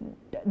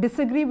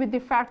disagree with the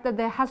fact that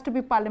there has to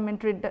be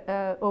parliamentary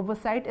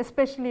oversight,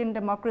 especially in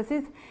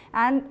democracies,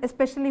 and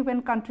especially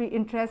when country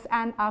interests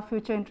and our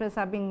future interests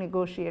are being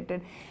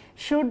negotiated.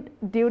 Should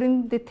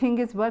during the thing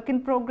is work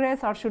in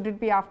progress, or should it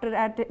be after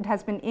that it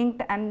has been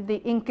inked and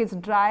the ink is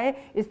dry?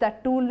 Is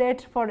that too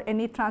late for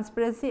any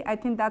transparency? I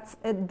think that's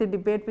the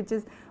debate which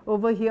is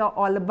over here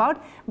all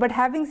about. But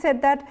having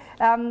said that,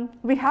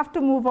 we have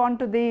to move on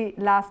to the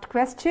last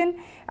question.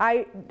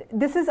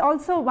 This is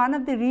also one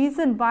of the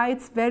reasons why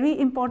it's very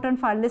important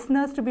for our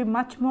listeners to be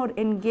much more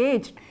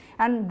engaged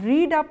and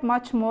read up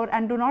much more,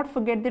 and do not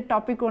forget the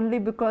topic only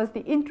because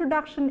the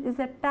introduction is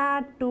a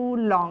tad too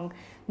long.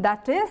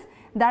 That is,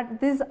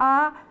 that these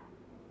are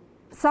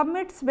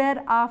summits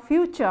where our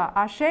future,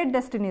 our shared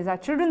destinies, our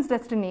children's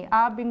destiny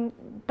are being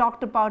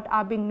talked about,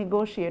 are being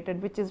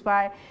negotiated, which is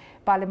why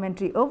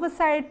parliamentary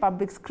oversight,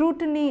 public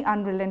scrutiny,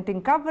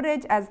 unrelenting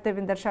coverage, as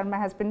Devinder Sharma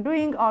has been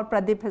doing, or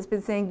Pradeep has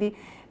been saying,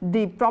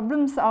 the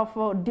problems of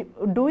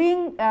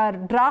doing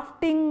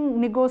drafting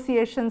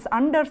negotiations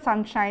under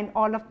sunshine,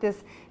 all of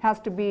this has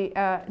to be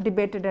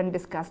debated and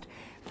discussed.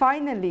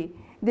 Finally,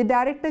 the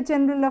Director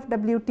General of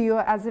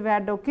WTO,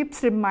 Azevedo,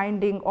 keeps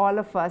reminding all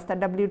of us that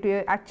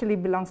WTO actually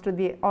belongs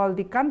to all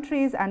the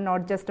countries and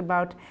not just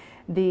about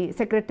the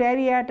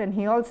Secretariat, and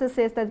he also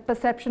says that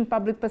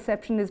public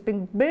perception is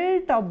being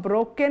built or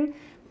broken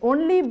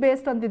only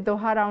based on the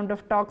Doha round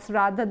of talks,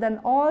 rather than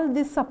all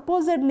the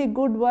supposedly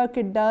good work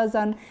it does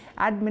on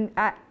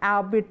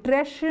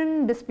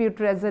arbitration, dispute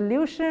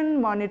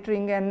resolution,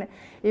 monitoring and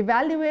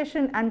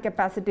evaluation, and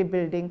capacity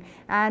building.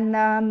 And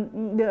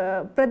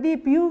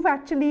Pradeep, you've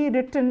actually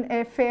written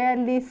a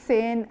fairly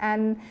sane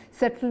and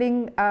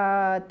settling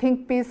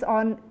think piece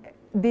on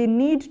the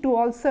need to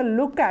also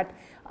look at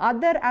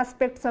other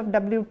aspects of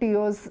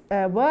WTO's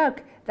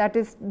work, that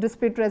is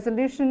dispute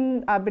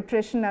resolution,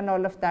 arbitration, and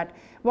all of that.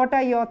 What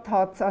are your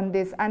thoughts on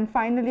this? And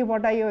finally,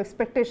 what are your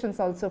expectations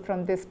also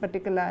from this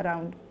particular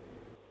round?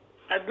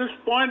 At this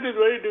point, it's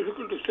very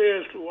difficult to say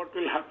as to what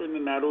will happen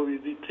in Nairobi.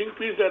 The think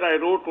piece that I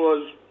wrote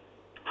was,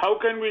 how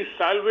can we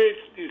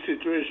salvage the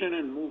situation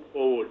and move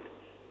forward?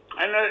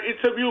 And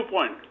it's a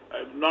viewpoint.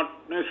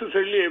 Not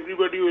necessarily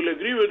everybody will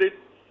agree with it.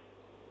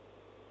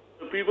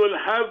 People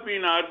have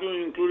been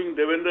arguing, including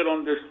Devinder,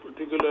 on this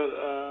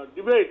particular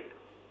debate,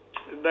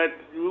 that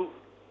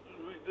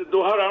the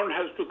Doha round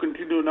has to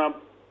continue now.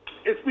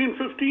 It's been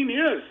 15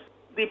 years.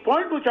 The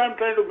point which I'm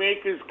trying to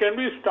make is, can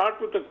we start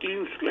with a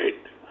clean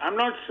slate? I'm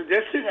not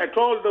suggesting at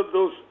all that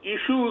those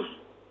issues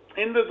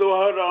in the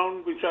Doha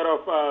round, which are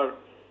of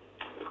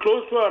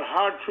close to our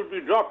heart, should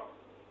be dropped.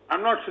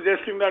 I'm not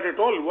suggesting that at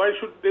all. Why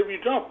should they be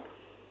dropped?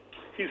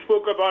 He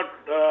spoke about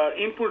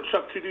input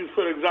subsidies,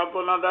 for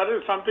example. Now, that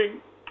is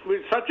something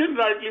which Sachin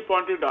rightly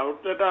pointed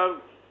out, that our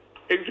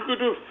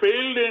executive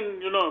failed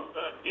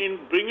in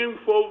bringing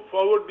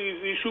forward these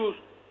issues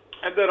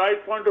at the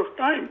right point of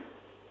time.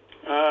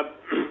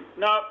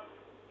 Now,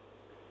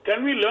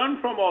 can we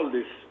learn from all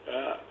this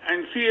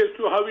and see as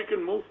to how we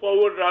can move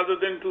forward, rather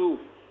than to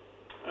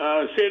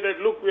say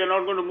that, look, we are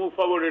not going to move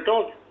forward at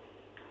all?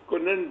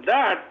 Because then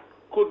that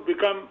could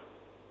become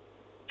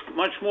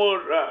much more.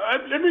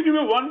 Let me give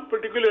you one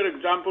particular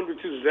example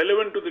which is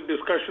relevant to the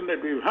discussion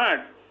that we've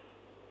had.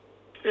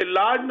 A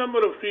large number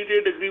of free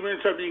trade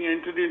agreements are being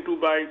entered into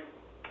by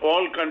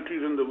all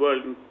countries in the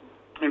world.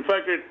 In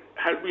fact, it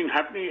has been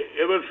happening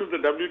ever since the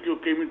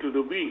WTO came into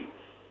the being.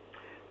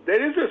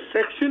 There is a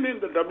section in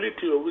the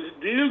WTO which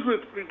deals with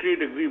free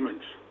trade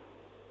agreements.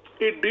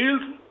 It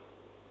deals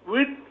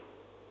with,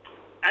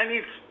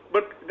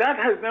 but that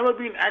has never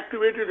been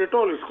activated at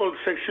all. It's called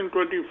Section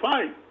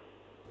 25.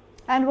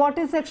 And what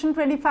is Section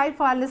 25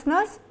 for our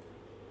listeners?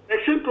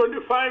 Section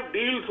 25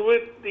 deals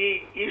with the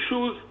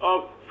issues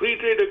of free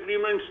trade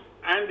agreements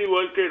and the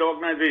World Trade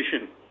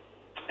Organization,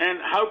 and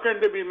how can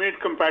they be made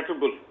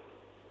compatible.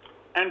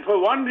 And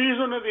for one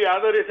reason or the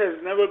other, it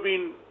has never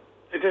been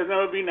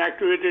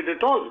activated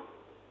at all.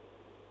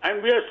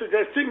 And we are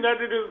suggesting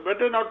that it is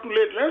better not too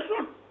late. Let's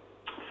not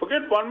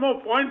forget one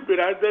more point,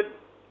 Biraj, that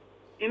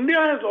India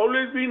has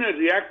always been a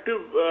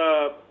reactive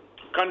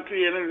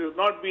country, and it has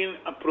not been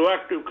a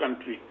proactive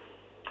country,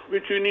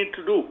 which we need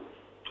to do.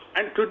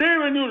 And today,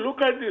 when you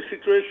look at the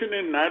situation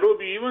in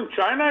Nairobi, even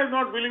China is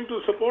not willing to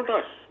support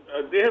us.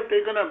 They have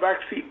taken a back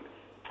seat.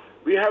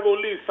 We have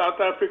only South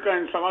Africa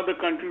and some other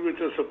countries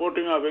which are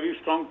supporting our very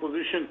strong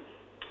position.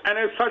 And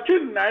as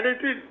Sachin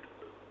narrated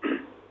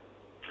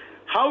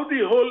how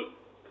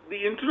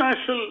the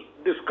international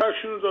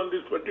discussions on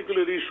this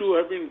particular issue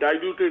have been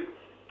diluted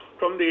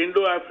from the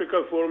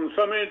Indo-Africa Forum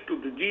Summit to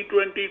the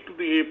G20 to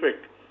the APEC.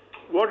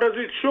 What does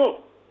it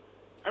show?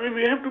 I mean,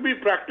 we have to be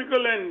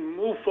practical and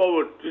move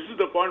forward. This is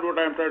the point what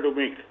I'm trying to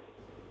make.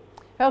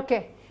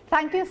 Okay.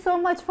 Thank you so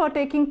much for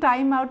taking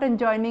time out and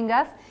joining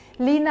us.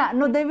 Leena,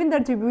 no,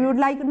 Devinderji, we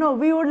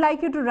would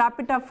like you to wrap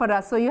it up for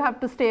us. So you have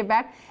to stay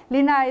back.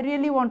 Leena, I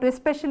really want to,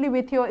 especially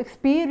with your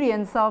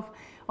experience of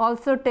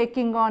also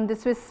taking on the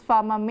Swiss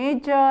Pharma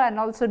major and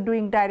also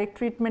doing direct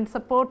treatment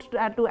support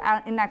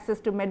in access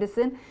to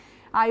medicine,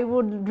 I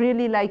would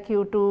really like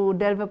you to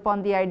delve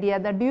upon the idea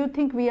that do you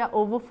think we are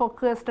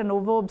over-focused and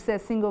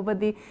over-obsessing over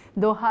the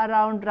Doha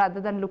round rather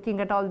than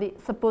looking at all the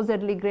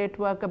supposedly great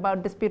work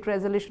about dispute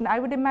resolution? I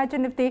would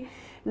imagine if the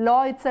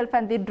law itself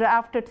and the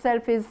draft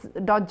itself is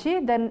dodgy,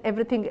 then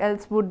everything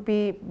else would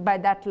be by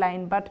that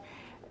line. But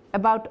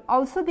about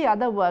also the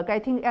other work, I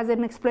think as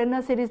an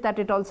explainer series that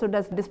it also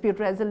does dispute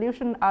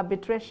resolution,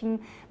 arbitration,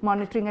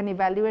 monitoring and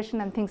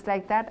evaluation and things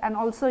like that, and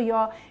also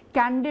your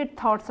candid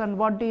thoughts on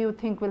what do you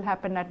think will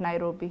happen at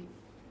Nairobi?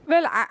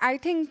 Well, I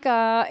think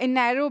in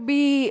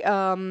Nairobi,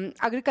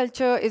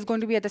 agriculture is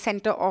going to be at the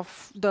center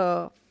of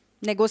the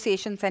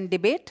negotiations and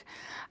debate.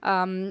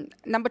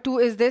 Number two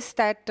is this,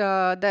 that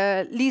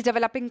the least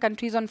developing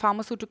countries on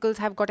pharmaceuticals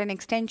have got an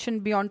extension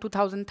beyond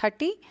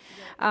 2030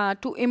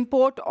 to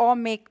import or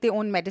make their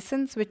own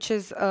medicines, which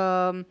is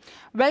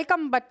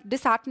welcome but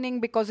disheartening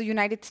because the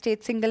United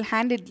States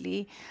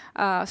single-handedly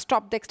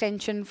stopped the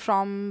extension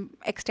from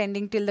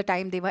extending till the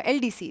time they were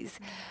LDCs.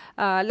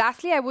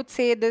 Lastly, I would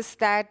say this,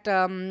 that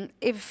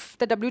if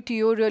the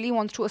WTO really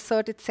wants to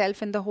assert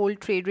itself in the whole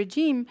trade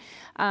regime,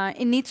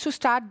 it needs to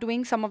start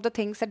doing some of the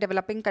things that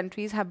developing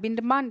countries have been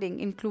demanding,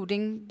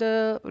 including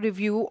the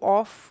review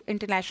of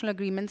international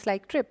agreements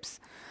like TRIPS.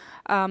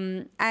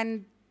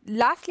 And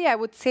lastly, I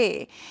would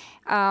say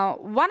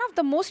one of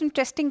the most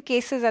interesting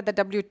cases at the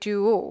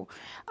WTO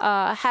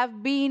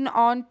have been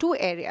on two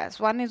areas.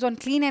 One is on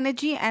clean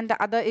energy and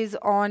the other is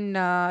on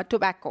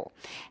tobacco.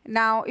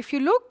 Now, if you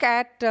look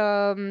at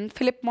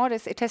Philip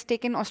Morris, it has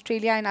taken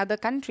Australia and other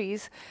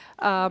countries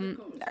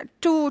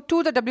to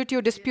the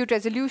WTO dispute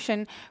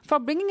resolution for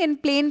bringing in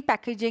plain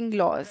packaging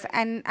laws.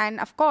 And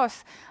of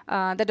course,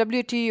 the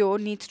WTO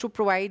needs to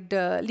provide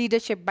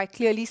leadership by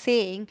clearly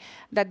saying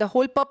that the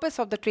whole purpose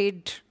of the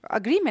trade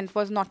agreement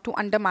was not to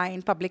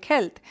undermine public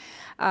health.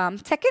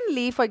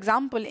 Secondly, for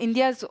example,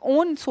 India's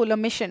own solar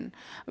mission,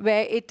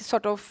 where it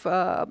sort of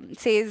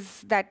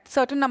says that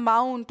certain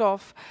amount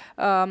of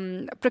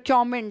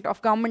procurement,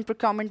 of government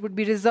procurement, would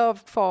be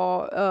reserved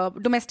for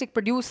domestic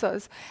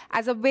producers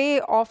as a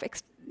way of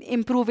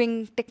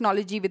improving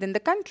technology within the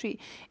country,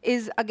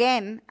 is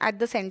again at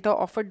the center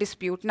of a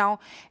dispute. Now,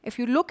 if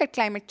you look at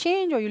climate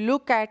change or you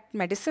look at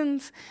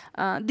medicines,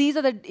 these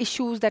are the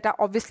issues that are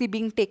obviously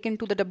being taken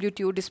to the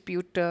WTO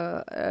dispute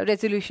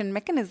resolution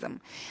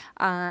mechanism.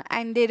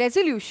 And the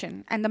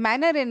resolution and the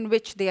manner in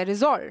which they are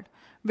resolved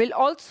will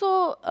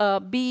also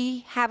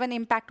have an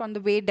impact on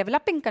the way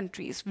developing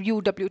countries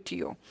view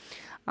WTO.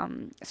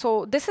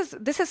 So this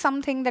is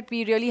something that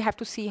we really have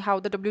to see how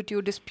the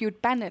WTO dispute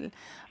panel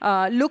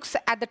looks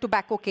at the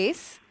tobacco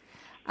case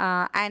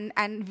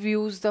and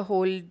views the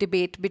whole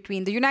debate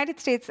between the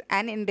United States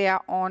and India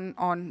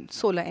on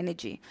solar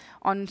energy,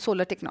 on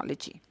solar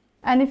technology.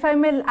 And if I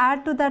may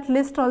add to that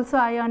list also,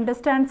 I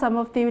understand some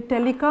of the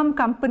telecom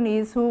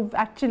companies who've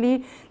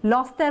actually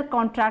lost their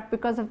contract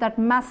because of that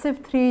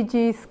massive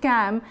 3G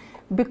scam,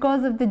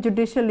 because of the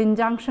judicial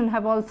injunction,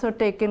 have also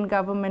taken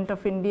Government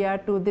of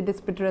India to the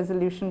dispute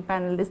resolution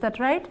panel. Is that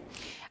right?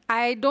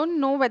 I don't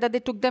know whether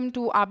they took them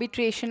to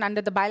arbitration under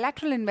the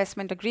bilateral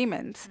investment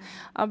agreements,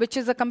 which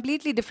is a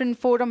completely different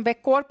forum where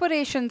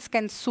corporations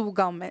can sue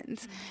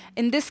governments.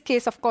 In this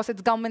case, of course,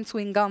 it's government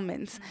suing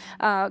governments.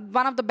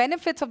 One of the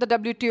benefits of the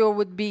WTO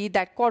would be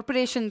that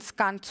corporations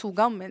can't sue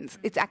governments.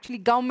 It's actually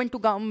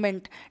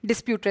government-to-government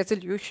dispute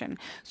resolution.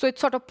 So it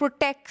sort of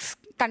protects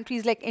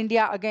countries like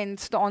India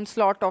against the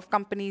onslaught of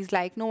companies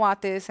like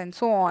Novartis and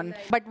so on.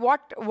 Right.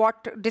 But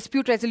what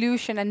dispute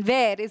resolution and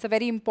where is a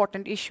very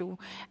important issue.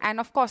 And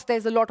of course,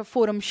 there's a lot of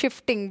forum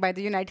shifting by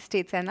the United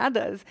States and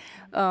others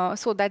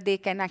so that they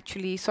can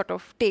actually sort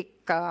of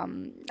take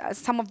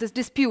some of this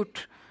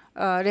dispute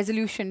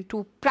resolution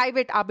to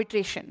private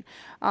arbitration,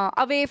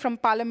 away from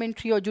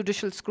parliamentary or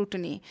judicial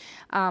scrutiny.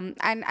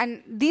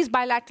 And these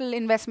bilateral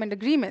investment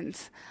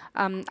agreements,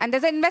 and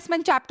there's an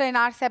investment chapter in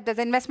RCEP, there's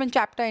an investment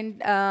chapter in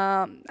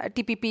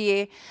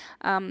TPPA.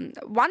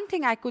 One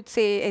thing I could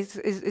say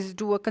is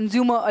do a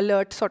consumer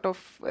alert sort of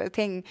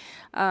thing.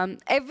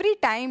 Every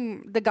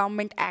time the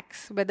government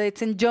acts, whether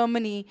it's in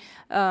Germany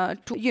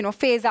to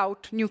phase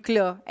out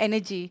nuclear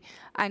energy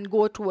and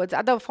go towards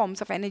other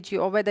forms of energy,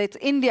 or whether it's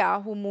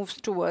India who moves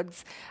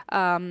towards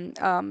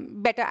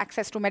better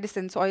access to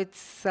medicines, or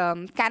it's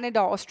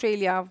Canada,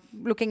 Australia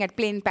looking at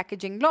plain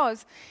packaging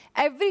laws,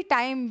 every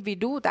time we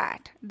do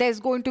that, there's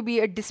going to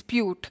be a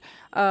dispute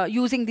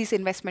using these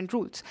investment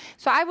rules.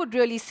 So I would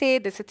really say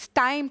this, it's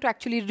time to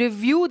actually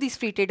review these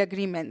free trade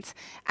agreements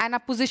and a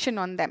position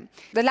on them.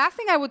 The last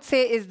thing I would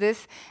say is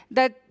this,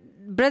 that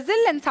Brazil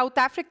and South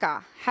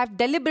Africa have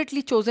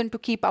deliberately chosen to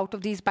keep out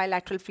of these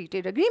bilateral free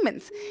trade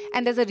agreements,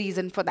 and there's a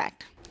reason for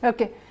that.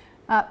 Okay.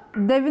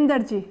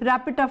 Devinderji,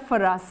 wrap it up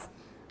for us.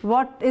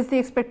 What is the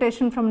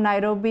expectation from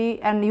Nairobi?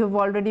 And you've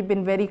already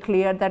been very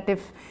clear that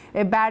if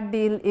a bad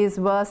deal is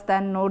worse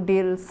than no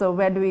deal, so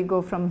where do we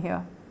go from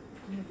here?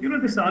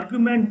 This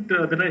argument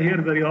that I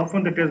hear very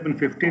often, that it has been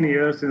 15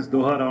 years since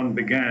Doha round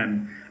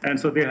began, and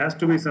so there has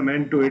to be some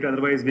end to it,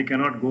 otherwise we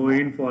cannot go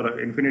in for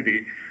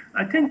infinity,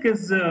 I think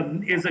is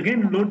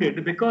again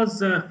loaded,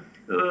 because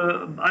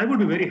I would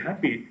be very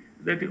happy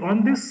that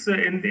on this,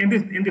 in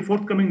the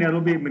forthcoming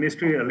Nairobi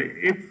ministerial,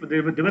 if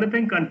the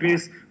developing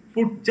countries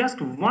put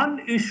just one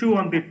issue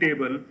on the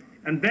table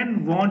and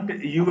then want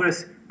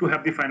US to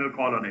have the final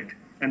call on it,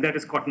 and that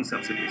is cotton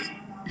subsidies.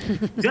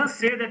 Just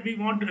say that we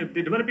want,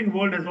 the developing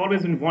world has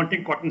always been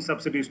wanting cotton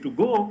subsidies to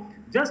go,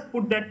 just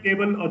put that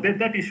table or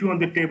that issue on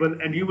the table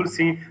and you will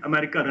see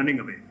America running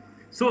away.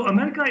 So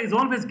America is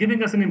always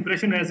giving us an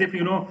impression as if,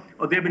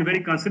 they've been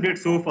very considerate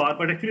so far,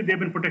 but actually they've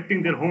been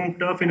protecting their home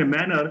turf in a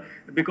manner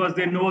because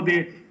they know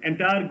the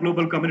entire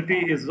global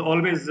community is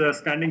always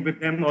standing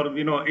with them, or,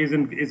 is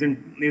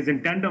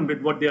in tandem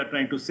with what they are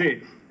trying to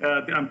say.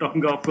 I'm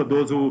talking of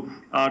those who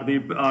are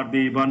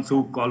the ones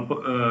who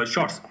call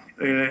shots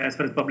as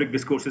far as public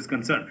discourse is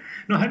concerned.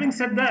 Now, having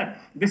said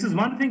that, this is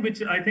one thing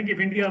which I think if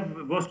India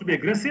was to be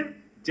aggressive,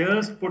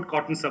 just put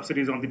cotton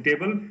subsidies on the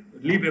table,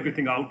 leave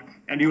everything out,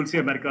 and you will see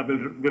America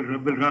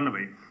will run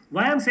away.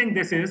 Why I'm saying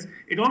this is,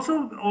 it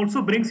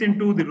also brings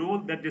into the role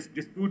that this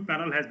dispute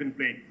panel has been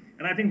playing.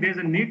 And I think there's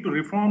a need to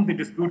reform the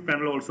dispute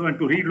panel also and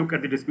to relook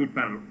at the dispute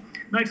panel.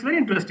 Now, it's very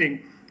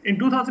interesting. In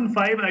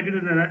 2005, I did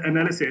an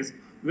analysis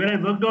where I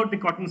worked out the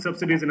cotton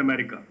subsidies in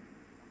America.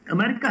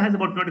 America has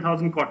about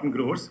 20,000 cotton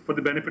growers, for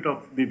the benefit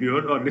of the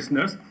viewers or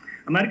listeners.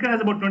 America has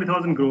about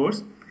 20,000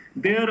 growers.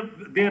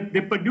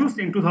 They produced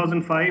in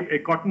 2005 a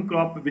cotton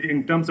crop which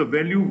in terms of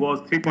value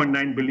was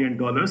 $3.9 billion.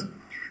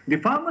 The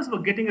farmers were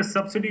getting a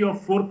subsidy of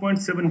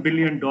 $4.7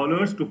 billion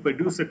to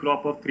produce a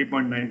crop of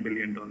 $3.9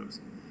 billion.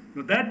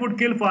 Now, that would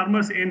kill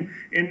farmers in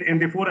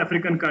the 4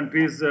 African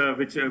countries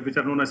which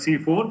are known as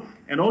C4,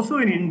 and also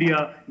in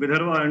India,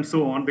 Vidarbha and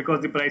so on, because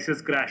the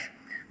prices crash.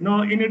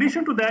 Now, in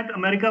addition to that,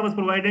 America was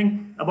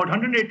providing about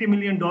 $180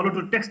 million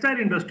to textile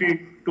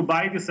industry to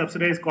buy the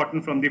subsidized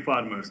cotton from the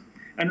farmers.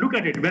 And look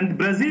at it, when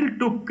Brazil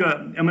took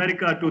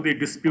America to the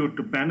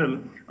dispute panel,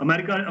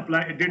 America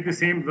did the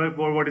same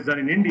for what is done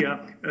in India,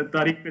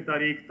 Tariq pe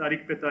Tariq,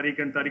 Tariq pe Tariq,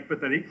 and Tariq pe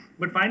Tariq,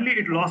 but finally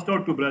it lost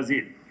out to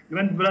Brazil.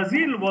 When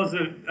Brazil was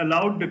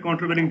allowed the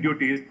countervailing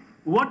duties,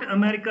 what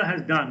America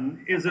has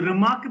done is a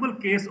remarkable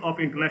case of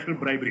international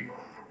bribery.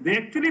 They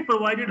actually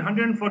provided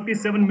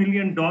 $147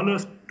 million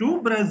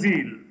to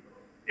Brazil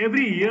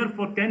every year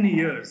for 10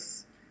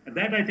 years. And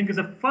that, I think, is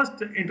a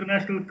first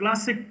international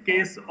classic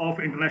case of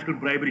international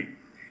bribery.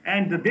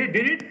 And they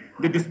did it,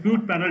 the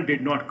dispute panel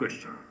did not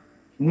question.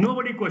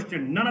 Nobody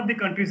questioned, none of the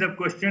countries have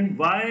questioned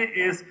why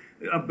is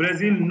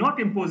Brazil not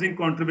imposing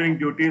countervailing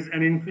duties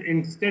and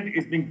instead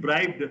is being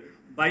bribed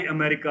by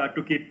America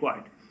to keep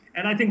quiet.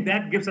 And I think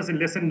that gives us a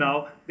lesson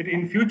now that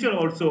in future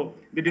also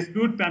the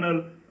dispute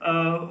panel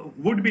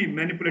would be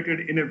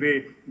manipulated in a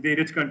way the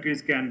rich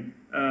countries can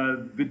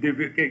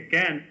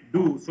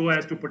do so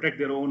as to protect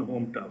their own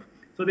home turf.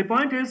 So the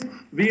point is,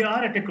 we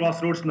are at a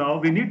crossroads now.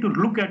 We need to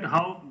look at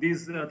how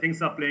these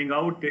things are playing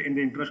out in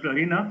the international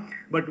arena.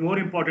 But more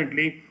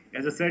importantly,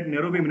 as I said,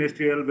 Nairobi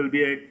Ministerial will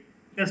be a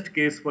test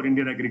case for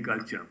Indian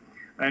agriculture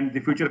and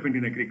the future of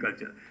Indian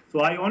agriculture.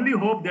 So I only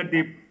hope that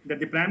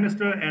the Prime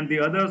Minister and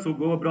the others who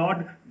go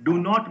abroad do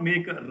not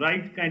make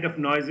right kind of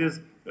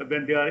noises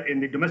when they are in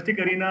the domestic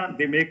arena.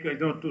 They make,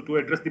 to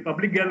address the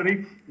public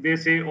gallery, they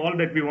say all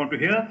that we want to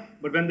hear.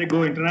 But when they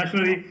go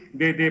internationally,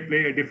 they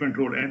play a different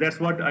role. And that's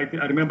what I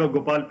remember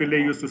Gopal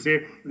Pillai used to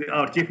say,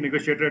 our chief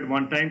negotiator at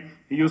one time,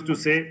 he used to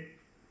say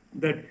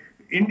that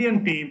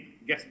Indian team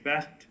gets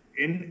bashed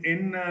in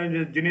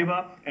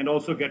Geneva and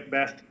also get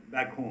bashed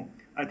back home.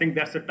 I think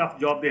that's a tough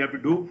job they have to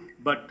do,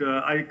 but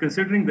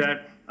considering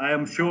that, I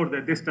am sure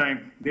that this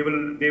time they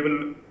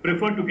will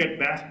prefer to get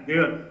bashed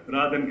there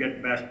rather than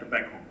get bashed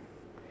back home.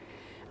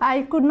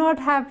 I could not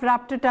have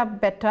wrapped it up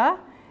better.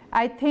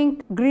 I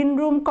think Green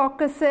Room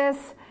caucuses,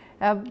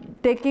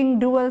 taking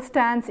dual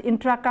stance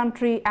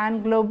intra-country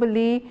and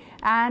globally,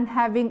 and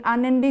having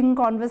unending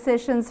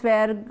conversations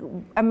where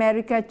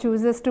America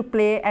chooses to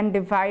play and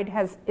divide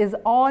is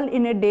all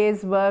in a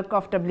day's work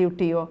of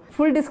WTO.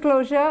 Full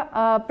disclosure,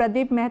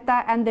 Pradeep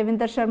Mehta and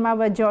Devinder Sharma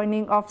were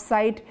joining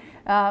off-site,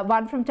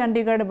 one from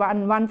Chandigarh,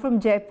 one from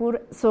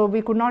Jaipur, so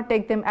we could not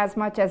take them as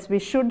much as we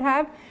should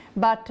have.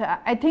 But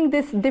I think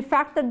the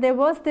fact that there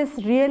was this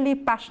really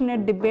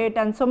passionate debate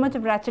and so much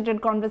of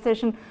ratcheted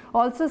conversation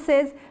also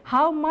says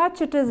how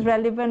much it is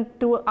relevant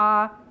to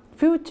our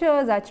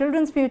futures, our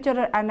children's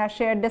future and our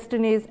shared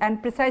destinies,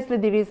 and precisely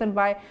the reason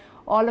why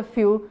all of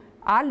you,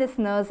 our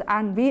listeners,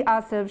 and we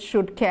ourselves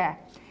should care.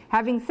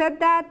 Having said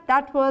that,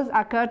 that was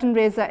our curtain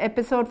raiser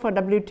episode for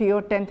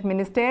WTO 10th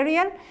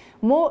Ministerial.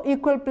 More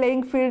equal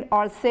playing field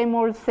or same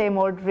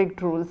old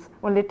rigged rules?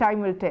 Only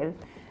time will tell.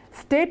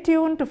 Stay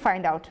tuned to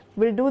find out.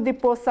 We'll do the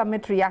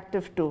post-summit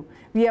reactive too.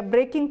 We are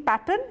breaking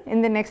pattern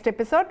in the next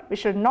episode. We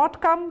should not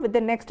come with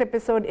the next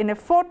episode in a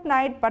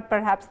fortnight, but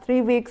perhaps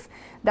 3 weeks.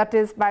 That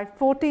is by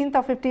 14th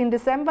or 15th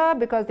December,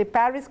 because the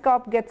Paris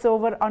COP gets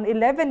over on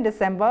 11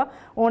 December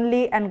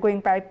only, and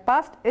going by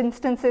past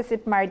instances,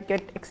 it might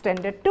get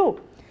extended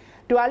too.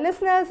 To our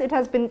listeners, it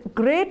has been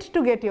great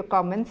to get your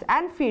comments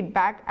and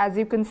feedback. As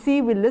you can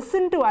see, we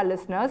listen to our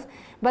listeners,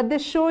 but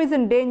this show is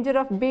in danger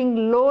of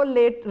being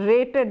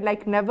rated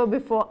like never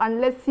before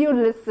unless you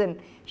listen,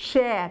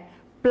 share,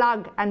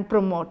 plug and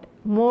promote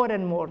more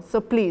and more. So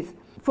please,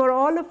 for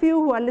all of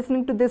you who are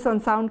listening to this on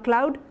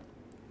SoundCloud,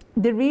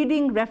 the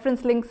reading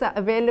reference links are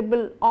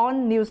available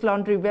on News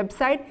Laundry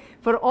website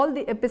for all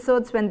the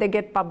episodes when they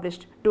get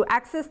published. To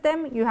access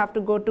them, you have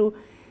to go to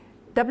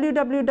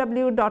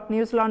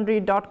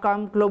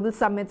www.newslaundry.com. Global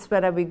Summits,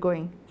 Where Are We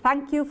Going?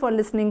 Thank you for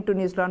listening to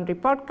News Laundry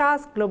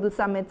Podcast, Global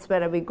Summits,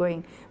 Where Are We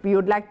Going? We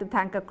would like to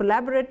thank our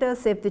collaborators,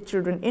 Save the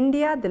Children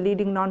India, the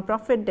leading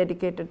non-profit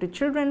dedicated to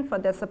children, for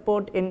their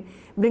support in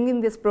bringing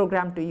this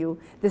program to you.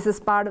 This is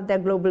part of their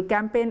global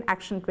campaign,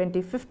 Action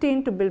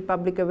 2015, to build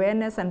public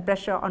awareness and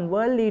pressure on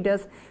world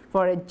leaders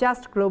for a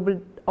just global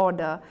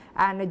order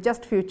and a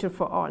just future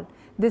for all.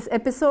 This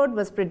episode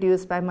was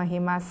produced by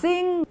Mahima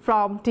Singh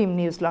from Team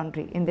News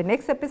Laundry. In the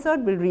next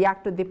episode, we'll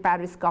react to the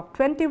Paris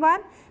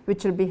COP21,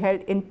 which will be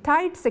held in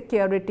tight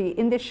security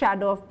in the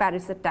shadow of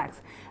Paris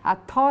attacks. Our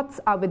thoughts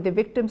are with the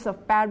victims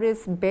of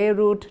Paris,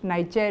 Beirut,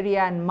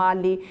 Nigeria, and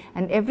Mali,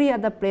 and every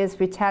other place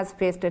which has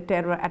faced a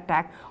terror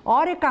attack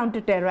or a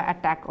counter-terror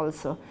attack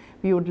also.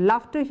 We would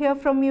love to hear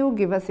from you.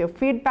 Give us your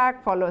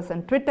feedback. Follow us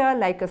on Twitter,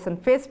 like us on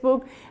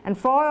Facebook. And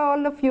for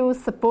all of you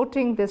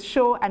supporting this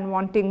show and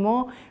wanting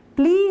more,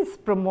 please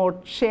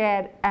promote,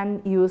 share,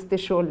 and use the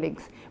show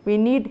links. We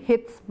need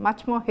hits,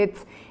 much more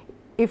hits,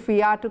 if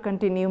we are to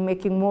continue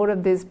making more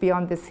of this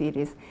beyond this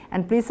series.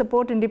 And please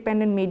support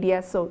independent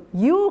media so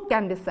you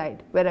can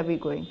decide where are we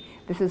going.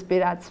 This is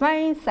Birat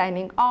Swain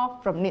signing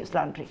off from News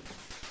Laundry.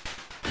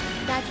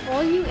 Catch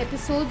all new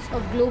episodes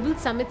of Global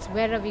Summits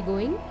Where Are We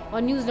Going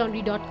on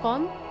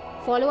newslaundry.com.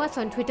 Follow us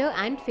on Twitter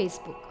and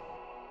Facebook.